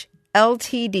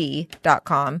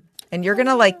vintageltd.com. And you're going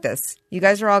to like this. You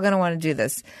guys are all going to want to do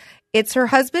this. It's her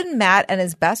husband, Matt, and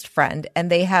his best friend, and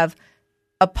they have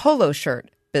a polo shirt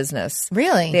business.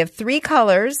 Really? They have 3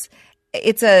 colors.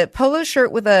 It's a polo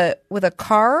shirt with a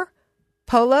car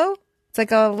polo. It's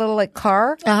like a little like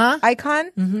car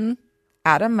icon. Mm-hmm.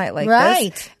 Adam might like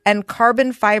Right. this. And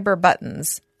carbon fiber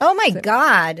buttons. Oh, my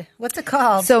God. What's it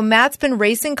called? So Matt's been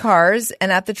racing cars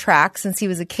and at the track since he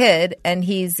was a kid, and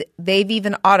they've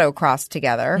even autocrossed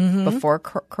together before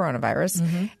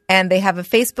coronavirus. And they have a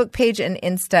Facebook page and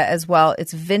Insta as well.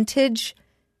 It's vintage,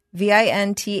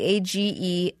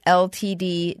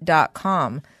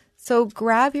 VINTAGELTD.com. So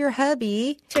grab your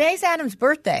hubby. Today's Adam's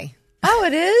birthday. Oh,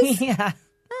 it is? Yeah.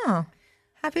 Oh,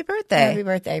 happy birthday. Happy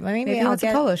birthday. Maybe Maybe I'll it's a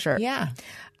get polo shirt. Yeah.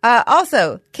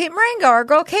 Also, Kate Marengo, our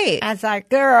girl Kate. That's our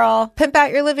girl. Pimp out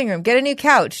your living room. Get a new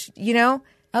couch, you know?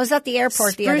 I was at the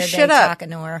airport the other Spruce day shit up. talking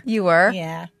to her. You were?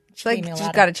 Yeah. She Like, gave me a just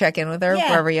lot got to of- check in with her Yeah,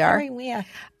 wherever you are. Yeah.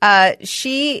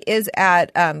 She is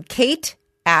at Kate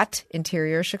at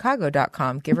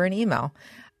interiorchicago.com. Give her an email.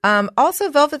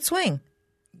 Also, Velvet Swing.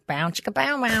 Bow, chicka,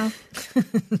 bow, wow.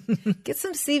 Get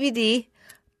some CBD,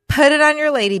 put it on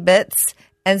your lady bits,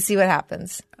 and see what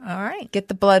happens. All right. Get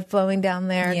the blood flowing down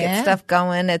there, Yeah. get stuff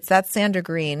going. That's Sandra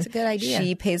Green. It's a good idea.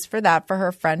 She pays for that for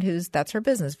her friend that's her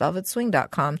business,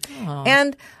 velvetswing.com.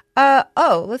 And,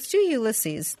 let's do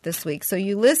Ulysses this week. So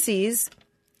Ulysses,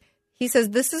 he says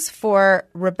this is for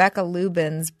Rebecca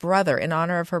Lubin's brother, in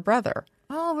honor of her brother.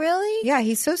 Oh, really? Yeah,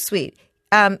 he's so sweet.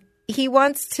 He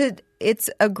wants to, it's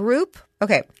a group.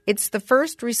 Okay. It's the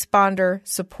First Responder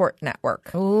Support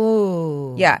Network.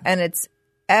 Ooh. Yeah. And it's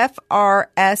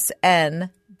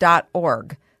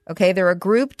FRSN.org. Okay. They're a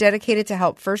group dedicated to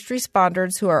help first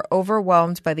responders who are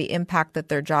overwhelmed by the impact that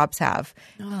their jobs have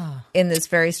in this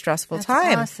very stressful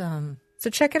time. Awesome. So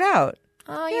check it out.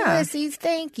 Oh, Yeah. Ulysses,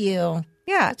 thank you.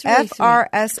 Yeah. That's really sweet.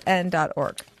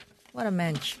 FRSN.org. What a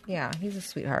mensch. Yeah. He's a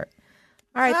sweetheart.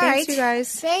 All right. All Thanks, right. you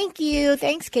guys. Thank you.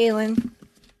 Thanks, Kaylin.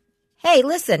 Hey,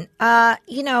 listen,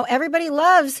 everybody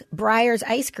loves Breyer's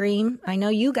ice cream. I know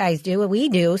you guys do. We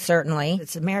do, certainly.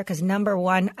 It's America's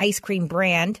 #1 ice cream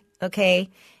brand, okay?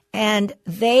 And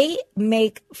they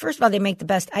make, first of all, they make the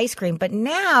best ice cream, but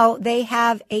now they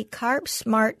have a Carb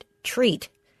Smart treat,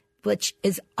 which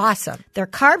is awesome. They're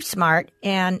Carb Smart,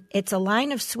 and it's a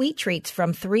line of sweet treats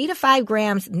from 3 to 5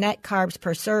 grams net carbs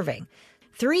per serving,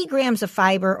 3 grams of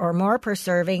fiber or more per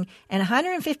serving, and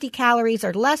 150 calories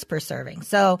or less per serving.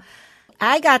 So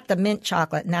I got the mint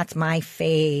chocolate, and that's my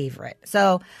favorite.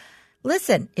 So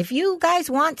listen, if you guys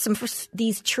want some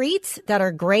these treats that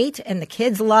are great and the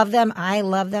kids love them, I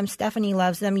love them, Stephanie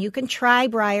loves them, you can try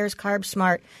Breyers Carb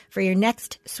Smart for your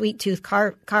next sweet tooth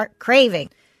craving.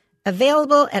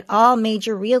 Available at all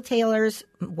major retailers,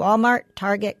 Walmart,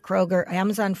 Target, Kroger,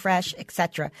 Amazon Fresh,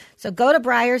 etc. So go to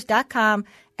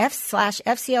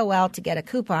Breyers.com/FCOL to get a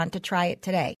coupon to try it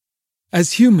today.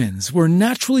 As humans, we're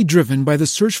naturally driven by the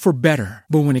search for better.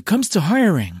 But when it comes to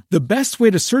hiring, the best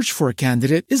way to search for a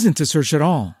candidate isn't to search at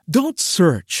all. Don't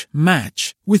search,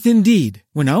 match with Indeed.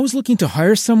 When I was looking to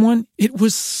hire someone, it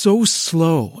was so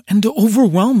slow and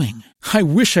overwhelming. I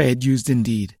wish I had used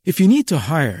Indeed. If you need to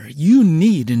hire, you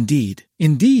need Indeed.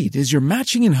 Indeed is your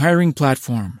matching and hiring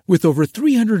platform with over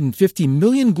 350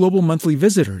 million global monthly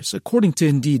visitors, according to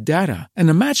Indeed data, and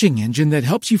a matching engine that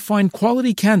helps you find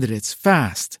quality candidates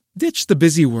fast. Ditch the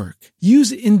busy work.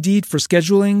 Use Indeed for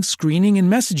scheduling, screening,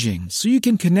 and messaging so you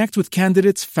can connect with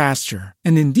candidates faster.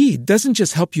 And Indeed doesn't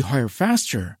just help you hire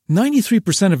faster.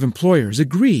 93% of employers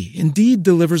agree Indeed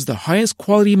delivers the highest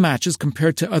quality matches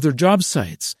compared to other job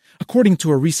sites, according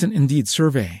to a recent Indeed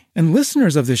survey. And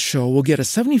listeners of this show will get a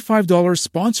 $75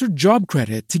 sponsored job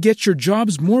credit to get your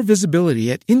jobs more visibility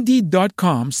at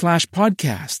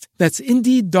Indeed.com/podcast. That's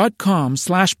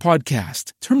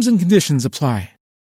Indeed.com/podcast. Terms and conditions apply.